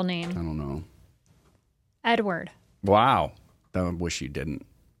your middle name. I don't know. Edward. Wow. I wish you didn't.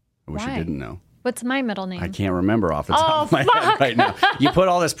 I wish Why? you didn't know. What's my middle name? I can't remember off the top of my head right now. You put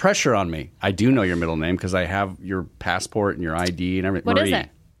all this pressure on me. I do know your middle name because I have your passport and your ID and everything. What is Marie. it?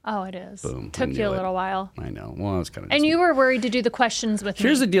 Oh, it is. Boom. Took I you knew a it. little while. I know. Well, it's kind of. And you were worried to do the questions with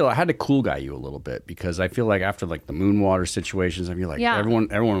Here's me. the deal. I had to cool guy you a little bit because I feel like after like the Moonwater situations, I feel like Yeah.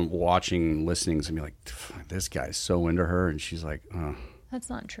 everyone watching, listening is gonna be like, this guy's so into her, and she's like,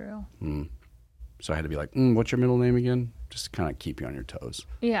 That's not true. So I had to be like, what's your middle name again? Just to kind of keep you on your toes.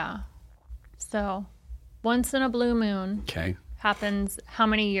 Yeah. So, once in a blue moon Okay. happens how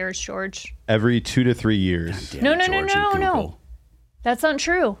many years, George? Every 2 to 3 years. Damn No, it, no, no, George and no, no. Google. That's not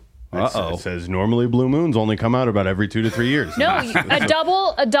true. It says normally blue moons only come out about every 2 to 3 years. No,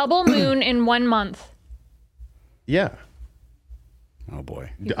 a double moon in 1 month. Yeah. Oh boy.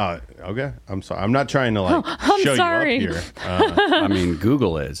 Okay. I'm sorry. I'm not trying to like I'm show sorry. you up here. I mean,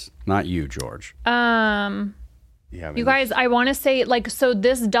 Google is not you, George. Yeah. I mean, You guys, I want to say so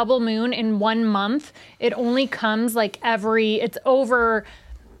this double moon in 1 month, it only comes it's over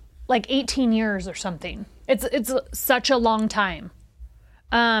like 18 years or something. It's such a long time.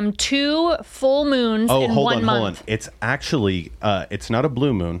 2 full moons in hold 1 on, month. hold on. It's actually it's not a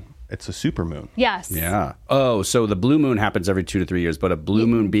blue moon. It's a super moon. Yes. Yeah. Oh, so the blue moon happens every 2 to 3 years, but a blue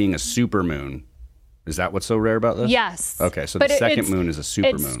moon being a super moon, is that what's so rare about this? Yes. Okay, so But the second it's- moon is a super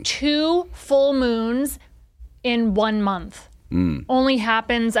it's moon. 2 full moons in 1 month. Only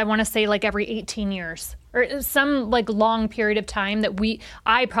happens, I want to say, like every 18 years or some like long period of time that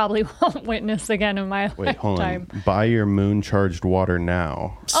I probably won't witness again in my Wait, hold lifetime. on. Buy your moon charged water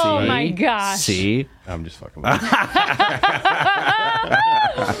now. Oh See? my gosh. See? I'm just fucking with you.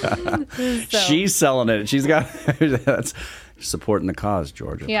 So, She's selling it. She's got that's supporting the cause,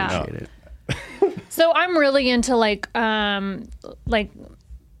 George. I Yeah. appreciate it. so I'm really into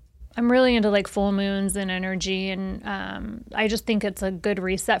I'm really into like full moons and energy, and I just think it's a good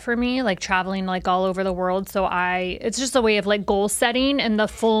reset for me, like traveling like all over the world. So it's just a way of like goal setting, and the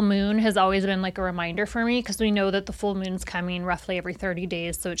full moon has always been like a reminder for me because we know that the full moon's coming roughly every 30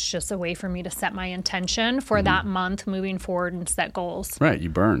 days. So it's just a way for me to set my intention for that month moving forward and set goals. Right, you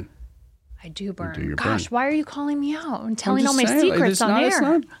burn. I do burn. do your Gosh, burn. why are you calling me out and I'm telling all just my saying, like, secrets it's on not,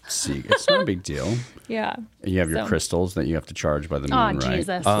 air? It's not a big deal. Yeah. You have your So- crystals that you have to charge by the moon, Oh, right?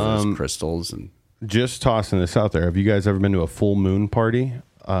 Jesus. Those crystals and Just tossing this out there. Have you guys ever been to a full moon party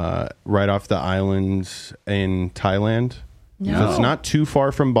right off the islands in Thailand? No. So it's not too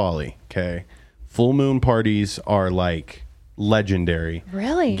far from Bali. Okay. Full moon parties are like legendary.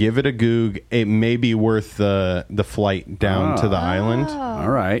 Really? Give it a goog. It may be worth the flight down to the island. all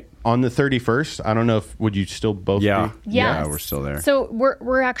right. On the 31st, I don't know if would you still both Yeah. be? Yeah, Yes. we're still there. So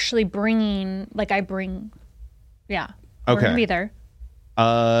we're actually bringing, like I bring, yeah. We're Okay. gonna be there.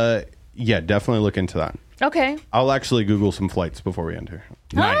 Yeah, definitely look into that. Okay. I'll actually Google some flights before we enter.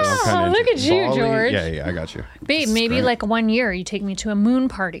 Oh, look at you, Bali- George. Yeah, I got you. Babe, maybe great. like 1 year you take me to a moon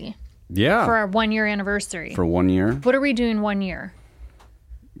party Yeah. for our 1 year anniversary. For 1 year. What are we doing 1 year?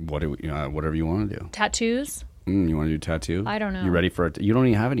 Whatever you want to do. Tattoos? You want to do tattoo? I don't know. You ready for it? You don't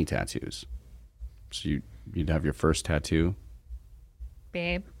even have any tattoos. So you'd have your first tattoo.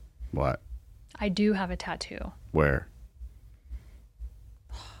 Babe, What? I do have a tattoo. Where?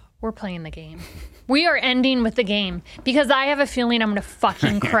 We're playing the game. We are ending with the game because I have a feeling I'm going to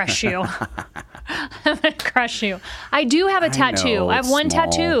fucking crush you. I'm going to crush you. I do have a tattoo. know, I have it's one small.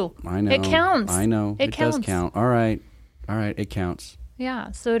 tattoo. I know. It counts. I know. It counts. does count. All right. It counts. Yeah.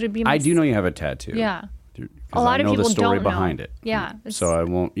 So it'd be my I do know you have a tattoo. Yeah. 'Cause A lot I of know people the story don't know. behind it. Yeah, it's- So I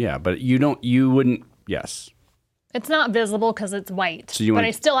won't. Yeah, but you wouldn't. Yes. It's not visible because it's white. So you but want-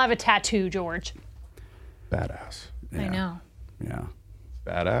 I still have a tattoo, George. Badass. I know. Yeah.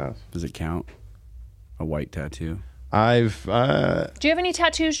 Badass. Does it count? A white tattoo? I've Do you have any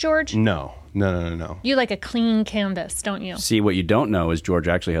tattoos, George? no. You like a clean canvas, don't you? See, what you don't know is George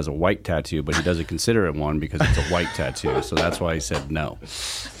actually has a white tattoo, but he doesn't consider it one because it's a white tattoo. So that's why he said no.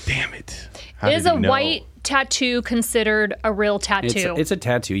 Damn it. Is a white tattoo considered a real tattoo? It's a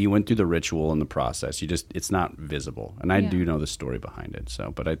tattoo. You went through the ritual and the process. It's not visible. And I do know the story behind it.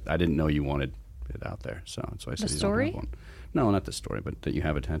 So, but I didn't know you wanted it out there. So that's why I said The you story? don't have one. No, not the story, but that you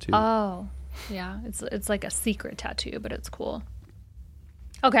have a tattoo. Oh, yeah. It's like a secret tattoo, but it's cool.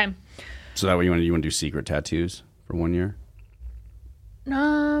 Okay. So that what you want to do secret tattoos for 1 year?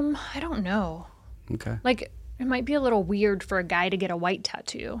 I don't know. Okay. Like, it might be a little weird for a guy to get a white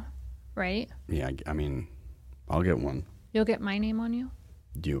tattoo, right? Yeah, I mean, I'll get one. You'll get my name on you?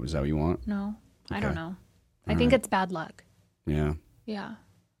 Is that what you want? No, I Okay. don't know. I think it's bad luck. Yeah. Yeah.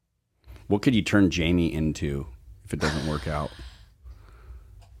 What could you turn Jamie into if it doesn't work out?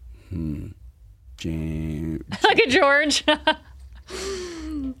 James. Look at George.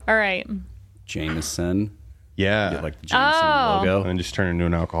 All right. Jameson. Yeah. Get like the Jameson logo. And then just turn into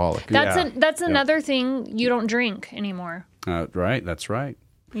an alcoholic. That's another thing. You don't drink anymore. Right. That's right.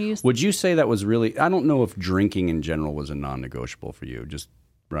 You used Would you say that was really? I don't know if drinking in general was a non-negotiable for you. Just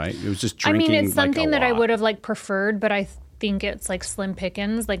right. It was just drinking. it's something like that I lot. would have like preferred, but I think it's like slim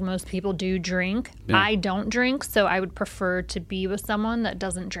pickings. Like most people do drink. Yeah. I don't drink, so I would prefer to be with someone that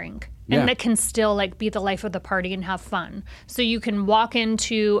doesn't drink. Yeah. And that can still like be the life of the party and have fun. So you can walk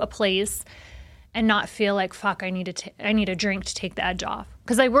into a place and not feel like, fuck, I need a drink to take the edge off.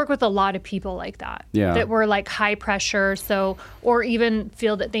 Because I work with a lot of people like that. Yeah. That were like high pressure, or even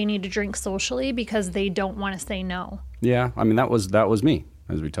feel that they need to drink socially because they don't want to say no. Yeah, I mean that was me,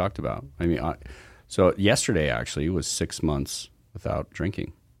 as we talked about. I mean, so yesterday actually was 6 months without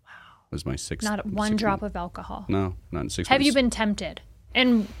drinking. Wow, it was my sixth. Not one drop of alcohol. No, not in 6 months. Have you been tempted?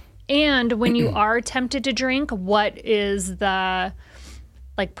 And when you are tempted to drink, what is the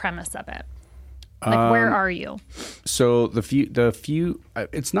like premise of it? Like where are you? So the few,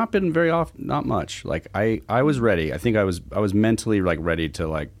 it's not been very often, not much. Like I was ready. I think I was mentally like ready to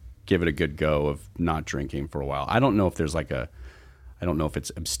like give it a good go of not drinking for a while. I don't know if there's like I don't know if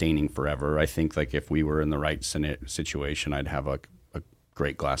it's abstaining forever. I think like if we were in the right situation, I'd have a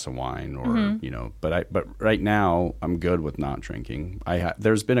great glass of wine or but right now I'm good with not drinking.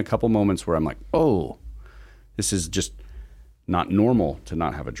 There's been a couple moments where I'm like, oh, this is just not normal to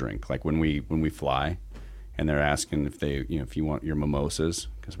not have a drink. Like when we fly and they're asking if you want your mimosas,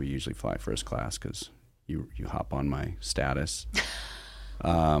 because we usually fly first class because you hop on my status.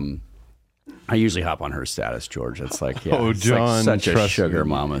 I usually hop on her status, George. It's like, yeah, it's John, like such a trust sugar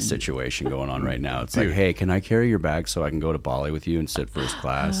me. mama situation going on right now. It's like, hey, can I carry your bag so I can go to Bali with you and sit first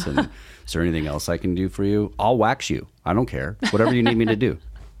class? And is there anything else I can do for you? I'll wax you. I don't care. Whatever you need me to do.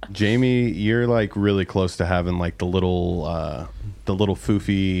 Jamie, you're like really close to having like the little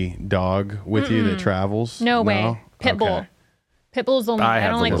foofy dog with you that travels. No way. Pitbull. Okay. Pitbull's only. I I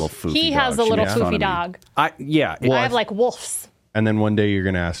have don't the like. little foofy He has dog. the little She makes fun of foofy me. dog. I I have like wolves. And then one day you're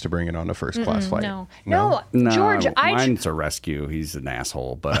gonna ask to bring it on a first class flight. No, no, George. mine's a rescue. He's an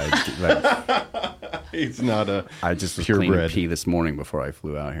asshole, but It's not a. I just was cleaning purebred. pee this morning before I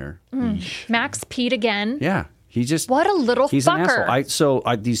flew out here. Max peed again. Yeah, he just What a little he's fucker. an asshole.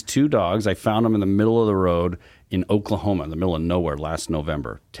 These two dogs, I found them in the middle of the road in Oklahoma, in the middle of nowhere last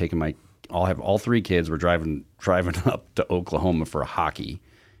November. I'll have all three kids. We're driving up to Oklahoma for hockey,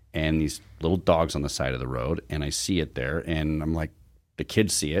 and these little dogs on the side of the road, and I see it there, and I'm like, the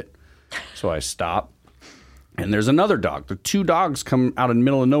kids see it, so I stop, and there's another dog. The two dogs come out in the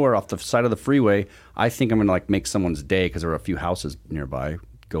middle of nowhere off the side of the freeway. I think I'm gonna like make someone's day because there are a few houses nearby.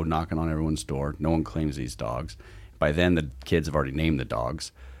 Go knocking on everyone's door. No one claims these dogs. By then, the kids have already named the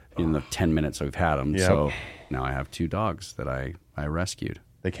dogs in the 10 minutes we've had them. Yep. So now I have two dogs that I rescued.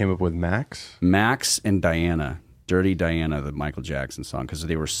 They came up with Max. Max and Diana. Dirty Diana, the Michael Jackson song, because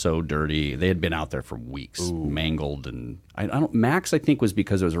they were so dirty. They had been out there for weeks, mangled, and I don't. Max, I think, was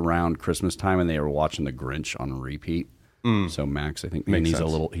because it was around Christmas time and they were watching The Grinch on repeat. So Max, I think, and Makes he's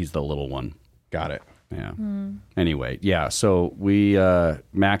sense. he's the little one. Got it. Yeah. Anyway, yeah. So we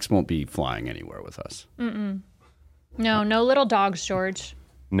Max won't be flying anywhere with us. No little dogs, George.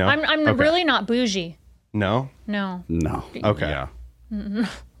 No. I'm Okay. really not bougie. No. No. No. Okay. Yeah.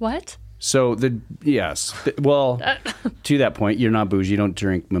 What? So well, to that point, you're not bougie. You don't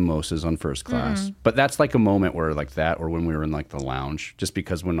drink mimosas on first class. But that's like a moment where like that, or when we were in like the lounge, just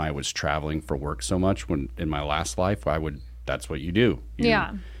because when I was traveling for work so much, when in my last life, that's what you do.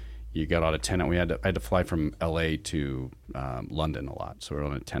 You got out of 10. I had to fly from LA to London a lot. So we were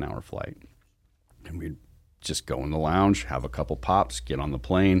on a 10-hour flight, and we'd just go in the lounge, have a couple pops, get on the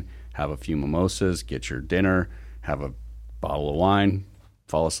plane, have a few mimosas, get your dinner, have a bottle of wine,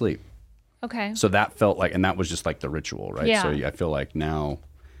 fall asleep. Okay. So that felt like, and that was just like the ritual, right? Yeah. So I feel like now,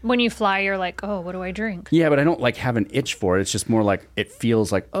 When you fly, you're like, oh, what do I drink? yeah, but I don't like have an itch for it. It's just more like, it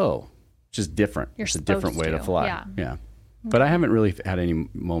feels like, oh, just different. You're it's a different way supposed to to, fly. yeah. Yeah. But I haven't really had any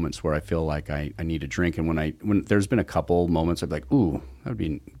moments where I feel like I need a drink. And when there's been a couple moments, I'm like, ooh, that would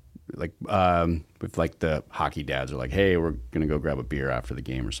be like, with like the hockey dads are like, hey, we're going to go grab a beer after the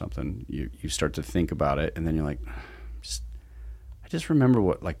game or something. You start to think about it, and then you're like, just remember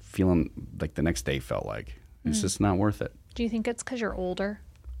what like feeling like the next day felt like. It's just not worth it. Do you think it's because you're older?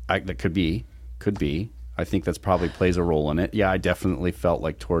 That could be. I think that's probably plays a role in it. Yeah, I definitely felt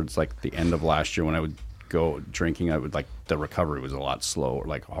like towards like the end of last year when I would go drinking, I would like the recovery was a lot slower,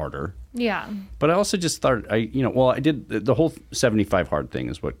 like harder. Yeah. But I also just thought I did the whole 75 hard thing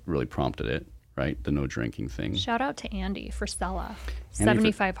is what really prompted it, right? The no drinking thing. Shout out to Andy for Stella.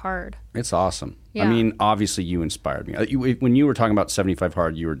 75 hard. It's awesome. Yeah. I mean, obviously you inspired me. When you were talking about 75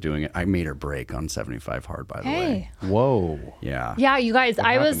 hard, you were doing it. I made her break on 75 hard, by the way. Whoa. Yeah. Yeah, you guys,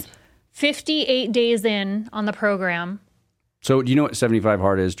 I happened? was 58 days in on the program. So do you know what 75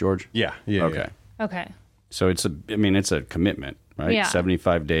 hard is, George? Yeah. Okay. Okay. So it's a commitment, right? Yeah.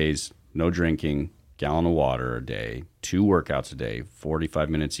 75 days, no drinking, gallon of water a day, 2 workouts a day, 45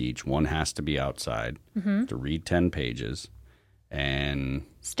 minutes each. One has to be outside to read 10 pages and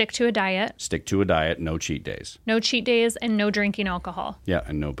Stick to a diet. No cheat days. No cheat days and no drinking alcohol. Yeah,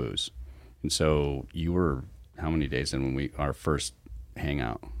 and no booze. And so you were how many days in when our first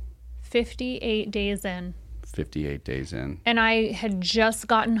hangout? 58 days in. 58 days in. And I had just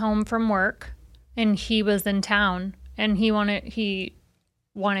gotten home from work and he was in town and he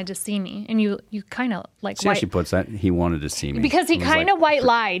wanted to see me. And you kind of like See how she puts that? He wanted to see me. because he I was kind of white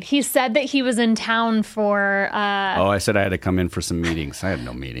lied. He said that he was in town for I said I had to come in for some meetings. I had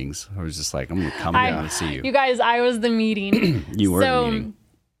no meetings. I was just like, I'm going to come down and see you. You guys, I was the meeting. You were the meeting.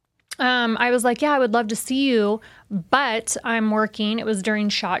 I was like, yeah, I would love to see you, but I'm working. It was during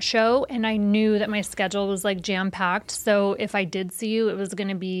SHOT Show, and I knew that my schedule was like jam-packed. So if I did see you, it was going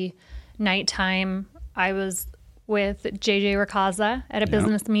to be nighttime. I was with JJ Rakaza at a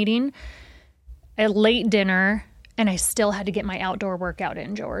business meeting, a late dinner, and I still had to get my outdoor workout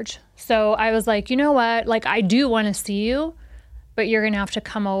in, George. So I was like, you know what? Like, I do want to see you, but you're going to have to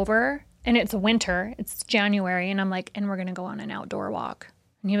come over. And it's winter. It's January. And I'm like, and we're going to go on an outdoor walk.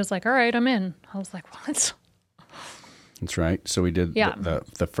 And he was like, all right, I'm in. I was like, what? That's right. So we did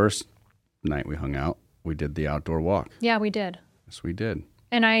the first night we hung out, we did the outdoor walk. Yeah, we did. Yes, we did.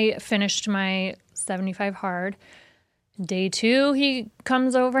 And I finished my 75 hard. Day 2, he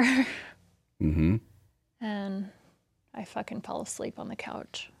comes over. Mm-hmm. And I fucking fell asleep on the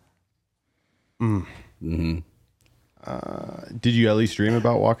couch. Mm-hmm. Did you at least dream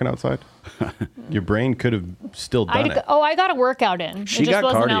about walking outside? Your brain could have still done it. I got a workout in. She it just got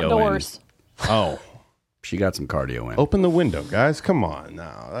wasn't cardio outdoors. Oh. She got some cardio in. Open the window, guys. Come on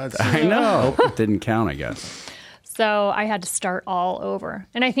now. That's I know. It didn't count, I guess. So I had to start all over.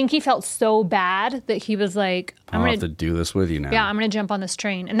 And I think he felt so bad that he was like, I'll have to do this with you now. Yeah, I'm going to jump on this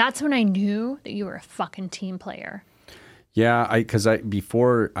train. And that's when I knew that you were a fucking team player. Yeah, because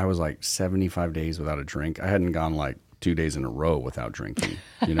before I was like 75 days without a drink. I hadn't gone like 2 days in a row without drinking,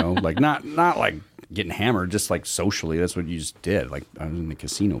 you know, like not like getting hammered, just like socially. That's what you just did. Like I was in the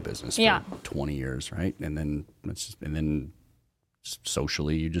casino business for 20 years, right? And then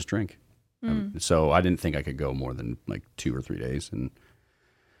socially you just drink. So I didn't think I could go more than like 2 or 3 days in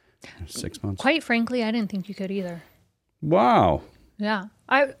 6 months. Quite frankly, I didn't think you could either. Wow. Yeah.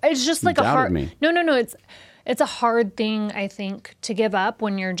 It's just like You a hard doubted me. No, it's a hard thing, I think, to give up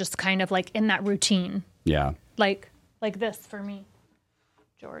when you're just kind of like in that routine. Yeah. Like this for me,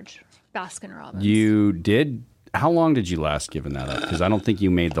 George, Baskin Robbins. You did. How long did you last giving that up? Because I don't think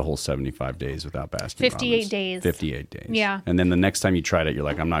you made the whole 75 days without Baskin 58 Robbins. days. 58 days. Yeah. And then the next time you tried it, you're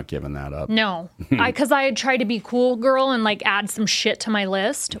like, I'm not giving that up. No, because I had tried to be cool girl and like add some shit to my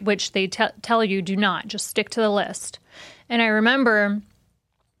list, which they tell you do not, just stick to the list. And I remember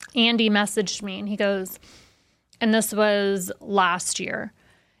Andy messaged me and he goes, and this was last year.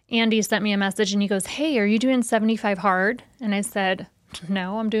 Andy sent me a message and he goes, hey, are you doing 75 hard? And I said,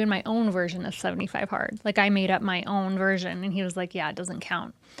 no, I'm doing my own version of 75 hard. Like I made up my own version. And he was like, yeah, it doesn't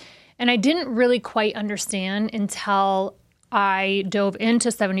count. And I didn't really quite understand until I dove into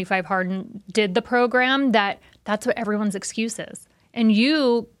 75 hard and did the program that's what everyone's excuse is. And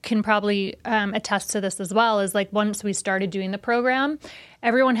you can probably attest to this as well, is like once we started doing the program,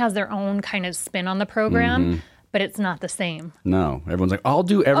 everyone has their own kind of spin on the program, but it's not the same. No, everyone's like, I'll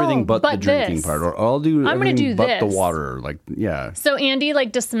do everything but the drinking this. part, or I'll do everything do but the this. water. Like, yeah, So Andy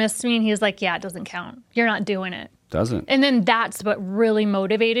like dismissed me and he's like, yeah, it doesn't count. You're not doing it. doesn't. And then that's what really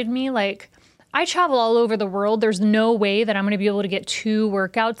motivated me. Like, I travel all over the world. There's no way that I'm going to be able to get 2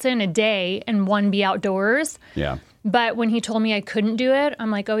 workouts in a day and 1 be outdoors. Yeah. But when he told me I couldn't do it,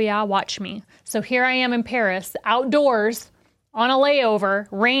 I'm like, oh yeah, watch me. So here I am in Paris, outdoors, on a layover,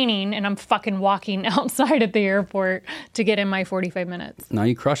 raining, and I'm fucking walking outside at the airport to get in my 45 minutes. No,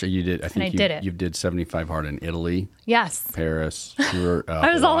 you crush it. You did. I think did it. You did 75 hard in Italy, Yes. Paris. You were,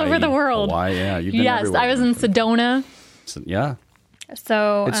 I was all over the world. Hawaii, yeah. You've been Yes, everywhere. I was in Sedona. So, yeah.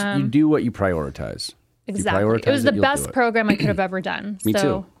 So You do what you prioritize. If you exactly. prioritize It was the you'll best do it. program I could have ever done. Me so,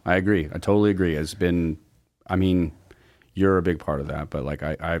 too. I agree. I totally agree. It's been, I mean, you're a big part of that, but like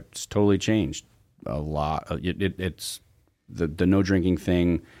it's totally changed a lot. It's the no drinking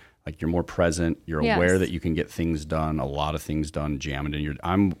thing. Like you're more present. You're Yes. aware that you can get things done, a lot of things done, jamming in your.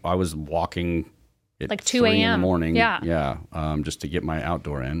 I was walking at Like 2 3 in the a.m.. morning. Yeah. Just to get my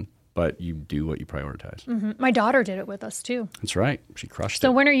outdoor in. But you do what you prioritize. My daughter did it with us too. That's right. She crushed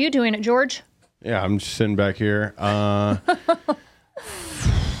So it. when are you doing it, George? Yeah, I'm just sitting back here. I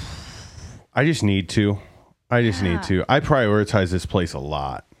just need to. I prioritize this place a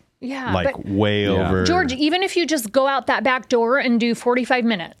lot. Yeah. Like but way over. George, even if you just go out that back door and do 45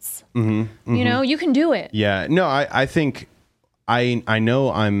 minutes, you know, you can do it. Yeah. No, I think I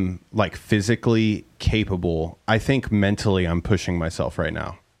know I'm like physically capable. I think mentally I'm pushing myself right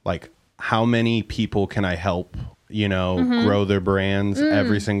now. Like how many people can I help, grow their brands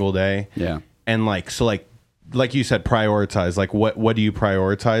every single day? Yeah. And like you said, prioritize. Like what do you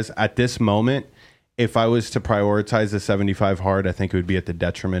prioritize at this moment? If I was to prioritize the 75 hard, I think it would be at the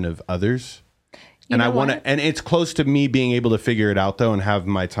detriment of others. And I want to, and it's close to me being able to figure it out though and have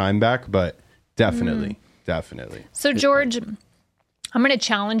my time back, but definitely. So George, I'm going to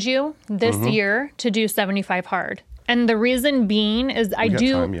challenge you this year to do 75 hard. And the reason being is I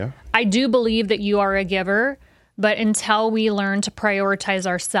do believe that you are a giver, but until we learn to prioritize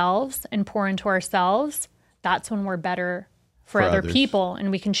ourselves and pour into ourselves, that's when we're better for other others. people and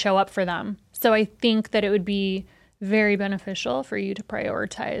we can show up for them. So I think that it would be very beneficial for you to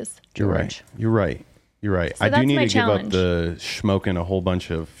prioritize, George. You're right. So I do that's need my to challenge. give up the smoking a whole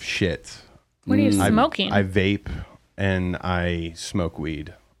bunch of shit. What are you smoking? I vape and I smoke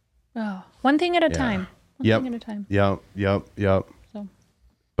weed. Oh, one thing at a time. One thing at a time. Yep. So.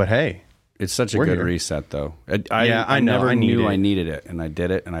 But hey, It's such a We're good here. reset, though. I know, never I need knew it. I needed it, and I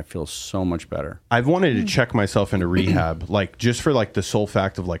did it, and I feel so much better. I've wanted to check myself into rehab, like just for like the sole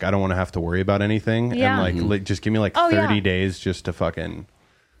fact of like I don't want to have to worry about anything, Yeah. and like just give me like Oh, 30 yeah. days just to fucking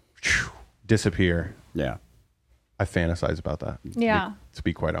disappear. Yeah. I fantasize about that. Yeah. To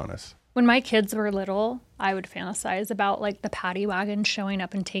be quite honest. When my kids were little, I would fantasize about like the paddy wagon showing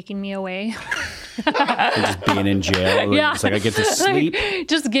up and taking me away. And just being in jail. Yeah. It's like I get to sleep. Like,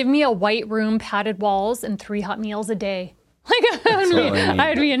 just give me a white room, padded walls, and 3 hot meals a day. Like all I need.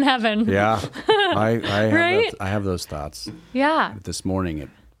 I'd be in heaven. Yeah. Right? I have those thoughts. Yeah. This morning at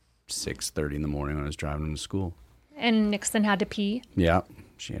 6:30 in the morning when I was driving him to school. And Nixon had to pee. Yeah.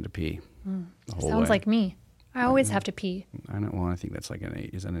 She had to pee. The whole Sounds way. like me. I always have to pee. I don't. Well, I think that's like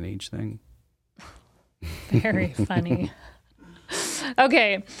is that an age thing? Very funny.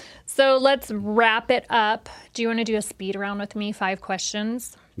 Okay, so let's wrap it up. Do you want to do a speed round with me? 5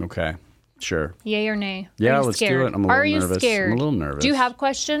 questions. Okay. Sure. Yay or nay? Yeah, Are you let's do scared? it. I'm a little Are you nervous. scared? I'm a little nervous. Do you have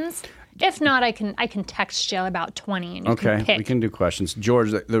questions? If not, I can text you about 20 and you can Okay, pick. we can do questions.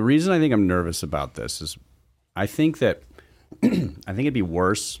 George, the reason I think I'm nervous about this is I think that I think it'd be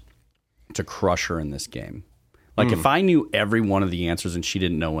worse to crush her in this game. Like if I knew every one of the answers and she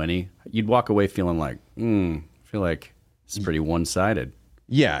didn't know any, you'd walk away feeling like, I feel like it's pretty one-sided.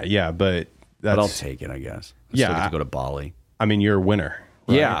 Yeah, but But I'll that's, take it, I guess. Yeah, Still get to go to Bali. I mean, you're a winner.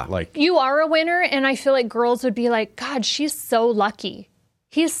 Right? Yeah. Like You are a winner, and I feel like girls would be like, God, she's so lucky.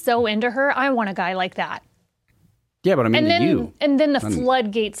 He's so into her. I want a guy like that. Yeah, but I mean you. And then the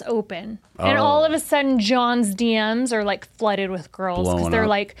floodgates open. And all Oh. of a sudden, John's DMs are like flooded with girls because Blowing they're up.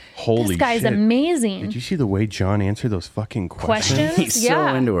 like, Holy this guy's shit. amazing. did you see the way John answered those fucking questions? Questions? He's so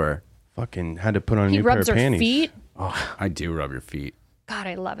into her. Fucking had to put on a He new pair rubs of her panties. feet. I do rub your feet God,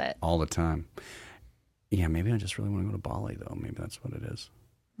 I love it. all the time. Yeah, maybe I just really want to go to Bali, though. Maybe that's what it is.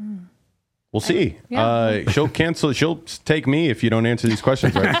 We'll see. Yeah. She'll cancel. She'll take me if you don't answer these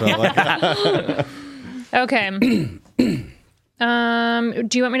questions right. So like, Okay. Do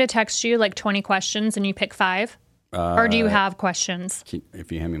you want me to text you like 20 questions and you pick 5? Or do you have questions?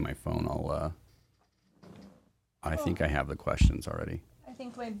 If you hand me my phone, I'll. I think I have the questions already. I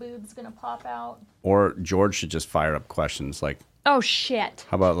think my boob's going to pop out. Or George should just fire up questions like, Oh, shit.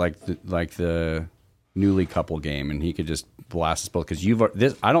 how about like the newly couple game, and he could just blast us both because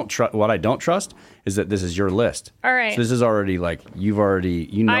I don't trust. What I don't trust is that this is your list. All right. So this is already like you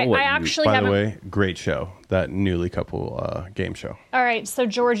know I what. actually by the haven't. way, great show. That newly couple game show. All right. So,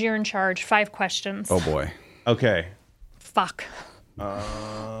 George, you're in charge. 5 questions. Oh boy. Okay. Fuck.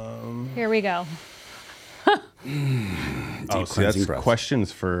 Here we go. Oh, see, cleansing that's breath.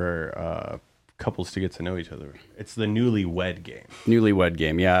 questions for couples to get to know each other. It's the newlywed game. Newlywed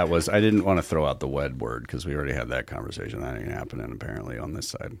game. Yeah, it was. I didn't want to throw out the wed word because we already had that conversation. That ain't happening apparently on this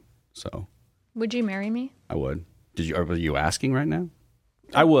side. So Would you marry me? I would. Are you asking right now?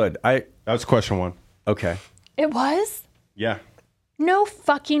 I would. That was question 1. Okay. It was? Yeah. No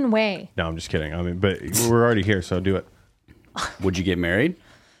fucking way. No, I'm just kidding. I mean, but we're already here, so do it. Would you get married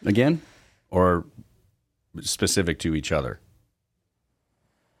again, or specific to each other?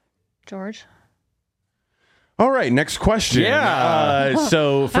 George? All right, next question. Yeah.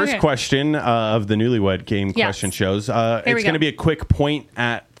 So first Okay. question of the Newlywed Game question shows. It's we going go. to be a quick point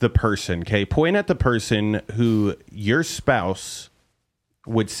at the person. Okay, point at the person who your spouse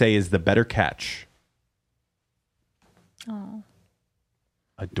would say is the better catch. Oh.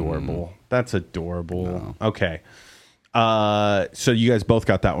 Adorable. That's adorable. No. Okay. So you guys both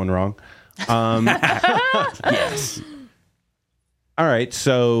got that one wrong. Yes. All right.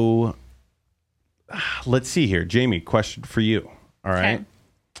 So let's see here. Jamie, question for you. All right.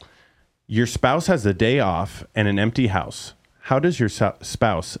 Okay. Your spouse has a day off and an empty house. How does your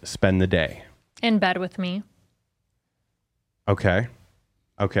spouse spend the day? In bed with me. Okay.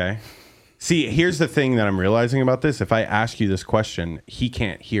 See, here's the thing that I'm realizing about this. If I ask you this question, he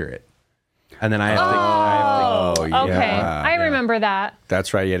can't hear it. And then I have to. Oh, okay. yeah. I remember that.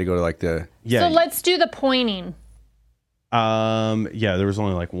 That's right. You had to go to like the. Yeah. So let's do the pointing. Yeah, there was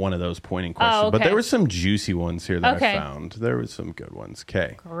only like one of those pointing questions, but there were some juicy ones here that I found. There was some good ones.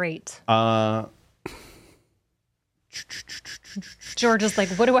 Okay. Great. George is like,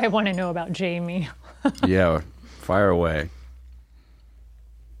 what do I want to know about Jamie? Yeah, fire away.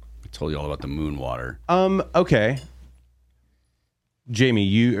 I told you all about the moon water. Okay.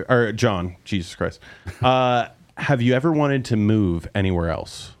 Jamie, John, Jesus Christ. Have you ever wanted to move anywhere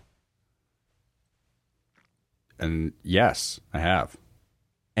else? And yes, I have.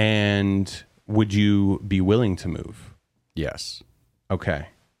 And would you be willing to move? Yes. Okay.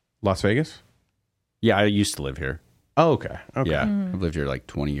 Las Vegas? Yeah, I used to live here. Oh, okay. Yeah, I've lived here like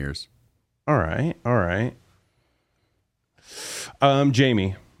 20 years. All right.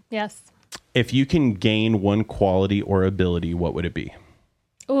 Jamie. Yes. If you can gain one quality or ability, what would it be?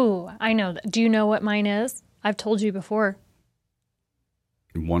 Ooh, I know that. Do you know what mine is? I've told you before.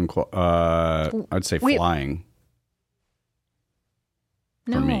 I'd say flying.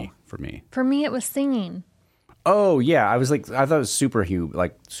 No. For me. For me, it was singing. Oh yeah, I thought it was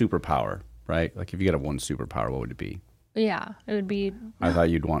superpower, right? Like if you got one superpower, what would it be? Yeah, it would be. I thought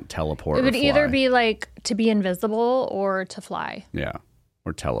you'd want teleport. It would or either fly. be like to be invisible or to fly. Yeah,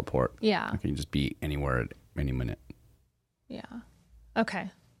 or teleport. Yeah. You can just be anywhere at any minute. Yeah. Okay.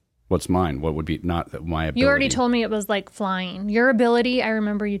 What's mine? What would be not my ability? You already told me it was like flying. Your ability, I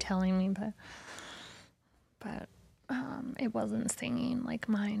remember you telling me, but it wasn't singing like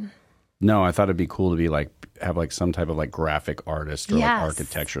mine. No, I thought it'd be cool to be like have like some type of like graphic artist or like Yes.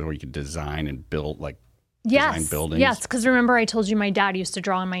 architecture where you could design and build like design buildings. Yes, because remember I told you my dad used to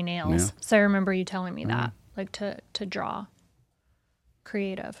draw on my nails. Yeah. So I remember you telling me that, like to draw.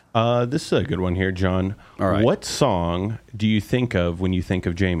 Creative. This is a good one here, John. All right. What song do you think of when you think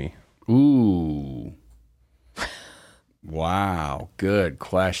of Jamie? Ooh. Wow. Good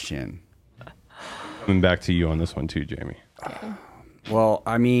question. Coming back to you on this one too, Jamie. Well,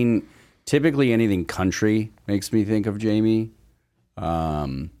 I mean, typically anything country makes me think of Jamie.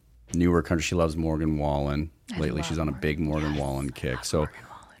 Newer country, she loves Morgan Wallen. Lately, she's on a big Morgan Wallen kick. So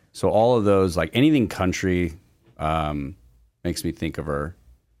all of those, like anything country, makes me think of her.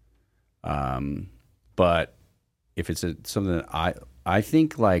 But if it's something that I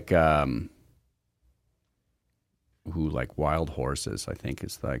think like like Wild Horses, I think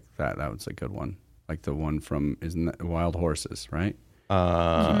is like that. That was a good one. Like the one from isn't that Wild Horses, right?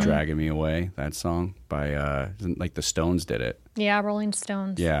 Keep Dragging Me Away. That song by isn't like the Stones did it. Yeah, Rolling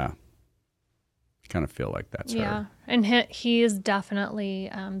Stones. Yeah, I kind of feel like that's her. And he is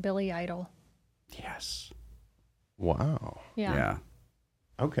definitely Billy Idol. Yes. Wow. Yeah.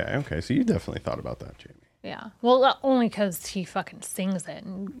 Okay. So you definitely thought about that, Jamie. Yeah. Well, only because he fucking sings it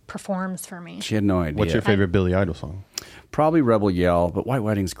and performs for me. She had no idea. What's your favorite Billy Idol song? Probably Rebel Yell, but White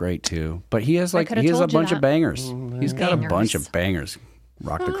Wedding's great too. But he has a bunch of bangers. He's got a bunch of bangers.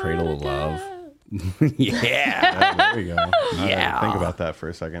 Rock the Cradle of Love. Yeah. There you go. Yeah. Think about that for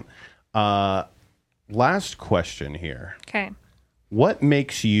a second. Last question here. Okay. What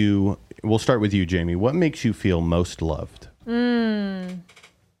makes you, we'll start with you, Jamie. What makes you feel most loved?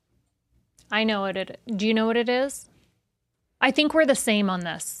 I know what it is. Do you know what it is? I think we're the same on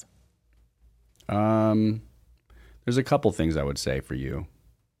this. There's a couple things I would say for you.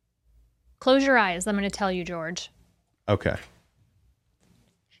 Close your eyes. I'm going to tell you, George. Okay.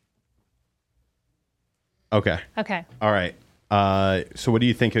 Okay. All right. So what do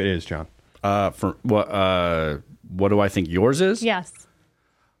you think it is, John? For what do I think yours is? Yes.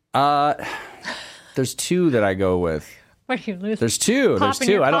 There's two that I go with. What do you lose? There's two. There's Popping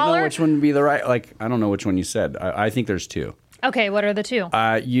two. your I don't know collar? which one would be the right. Like, I don't know which one you said. I think there's two. Okay, what are the two?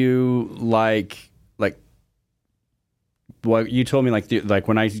 You like what you told me, like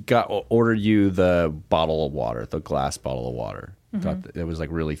when I ordered you the bottle of water, the glass bottle of water. Thought that it was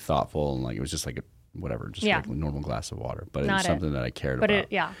like really thoughtful, and like it was just like a whatever, just like a normal glass of water, but it was something that I cared about. It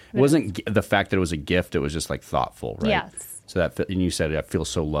wasn't the fact that it was a gift; it was just like thoughtful, right? Yes. So and you said I feel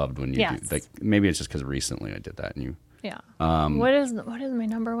so loved when you do. Like maybe it's just because recently I did that, and you. Yeah. What is my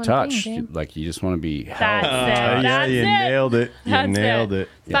number one touch? thing, babe? Like you just want to be held. That's it. Yeah, you nailed it. You That's nailed it.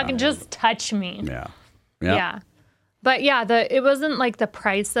 Fucking just touch me. Yeah. But yeah, it wasn't like the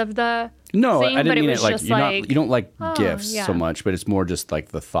price of the No, thing, I but didn't it mean was it like just you don't like oh, gifts yeah. so much, but it's more just like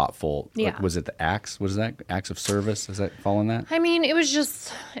the thoughtful. Yeah. Like, was it the acts? What is that? Acts of service? Does that fall in that? I mean, it was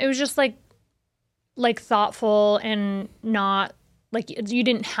just like thoughtful and not like you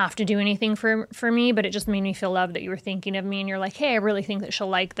didn't have to do anything for me, but it just made me feel loved that you were thinking of me and you're like, hey, I really think that she'll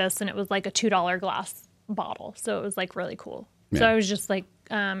like this, and it was like a $2 glass bottle, so it was like really cool. Yeah. So I was just like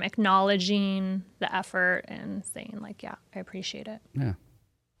acknowledging the effort and saying like, yeah, I appreciate it. Yeah.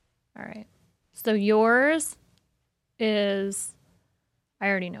 All right. So yours is, I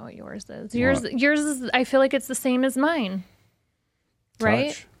already know what yours is. Yours is, I feel like it's the same as mine. Right?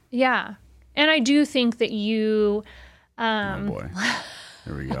 Touch. Yeah. And I do think that you, Oh boy.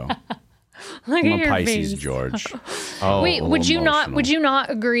 There we go. look I'm at a your Pisces, face. George. Wait, a would you little not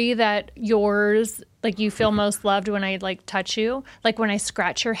agree that yours, like you feel most loved when I like touch you? Like when I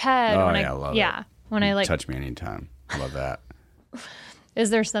scratch your head. Oh, when yeah, I love it. When I like, Touch me anytime. I love that. is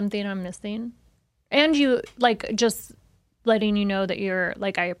there something I'm missing? And you like just letting you know that you're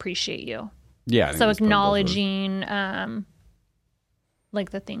like, I appreciate you. Yeah. I think So it's probably both of those. acknowledging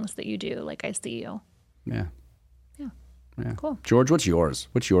like the things that you do, like I see you. Yeah. Yeah. Cool. George, what's yours?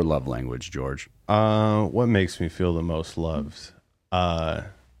 What's your love language, George? What makes me feel the most loved?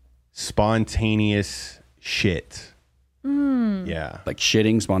 Spontaneous shit. Yeah. Like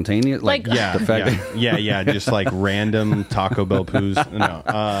shitting spontaneous? Like Yeah, the fact that yeah, just like random Taco Bell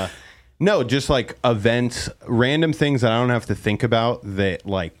poos. No, just like events, random things that I don't have to think about that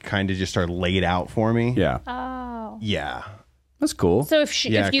like kind of just are laid out for me. Yeah. Oh. Yeah. That's cool. So if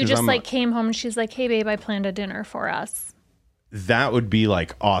Yeah, if you 'cause just I'm like came home and she's like, hey babe, I planned a dinner for us. That would be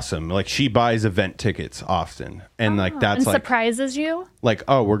like awesome. Like she buys event tickets often. And like that's And like surprises you?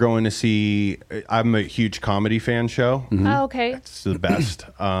 oh, we're going to see I'm a huge comedy fan show. Oh, okay. It's the best.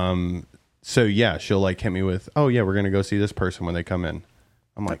 So yeah, she'll like hit me with, "Oh yeah, we're going to go see this person when they come in."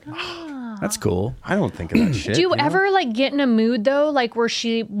 I'm like, That's cool. I don't think of that shit. Do you know? ever like get in a mood though, like where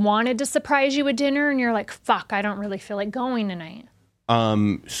she wanted to surprise you with dinner and you're like, fuck, I don't really feel like going tonight?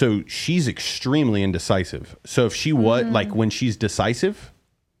 So she's extremely indecisive. So if she was like when she's decisive,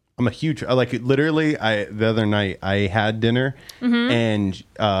 I'm a huge like literally. The other night I had dinner and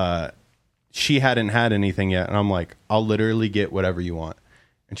she hadn't had anything yet, and I'm like, I'll literally get whatever you want,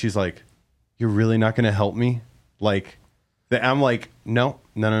 and she's like, you're really not going to help me? Like, I'm like, no.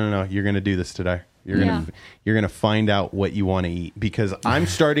 You're going to do this today. You're gonna find out what you want to eat, because I'm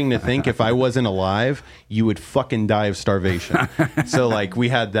starting to think if I wasn't alive, you would fucking die of starvation. So like we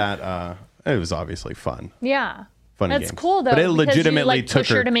had that. It was obviously fun. Yeah. Funny That's games. cool though. But it because legitimately you, like, took push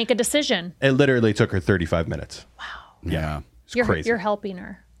her her to make a decision. It literally took her 35 minutes. Yeah. It's crazy. You're helping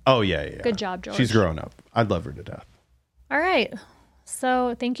her. Oh yeah. Good job, George. She's grown up. I'd love her to death. All right.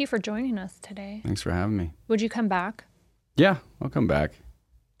 So thank you for joining us today. Thanks for having me. Would you come back? Yeah, I'll come back.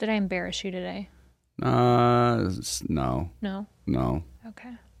 Did I embarrass you today? No. No. No.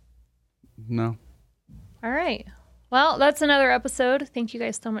 Okay. No. All right. Well, that's another episode. Thank you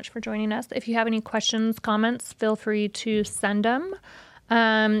guys so much for joining us. If you have any questions, comments, feel free to send them.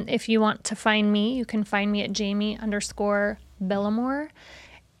 If you want to find me, you can find me at Jamie_Bellamore.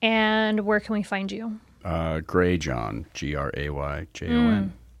 And where can we find you? Grayjon, GRAYJON.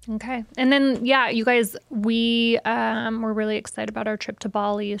 Okay. And then, yeah, you guys, we're really excited about our trip to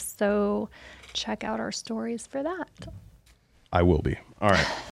Bali. So check out our stories for that. I will be. All right.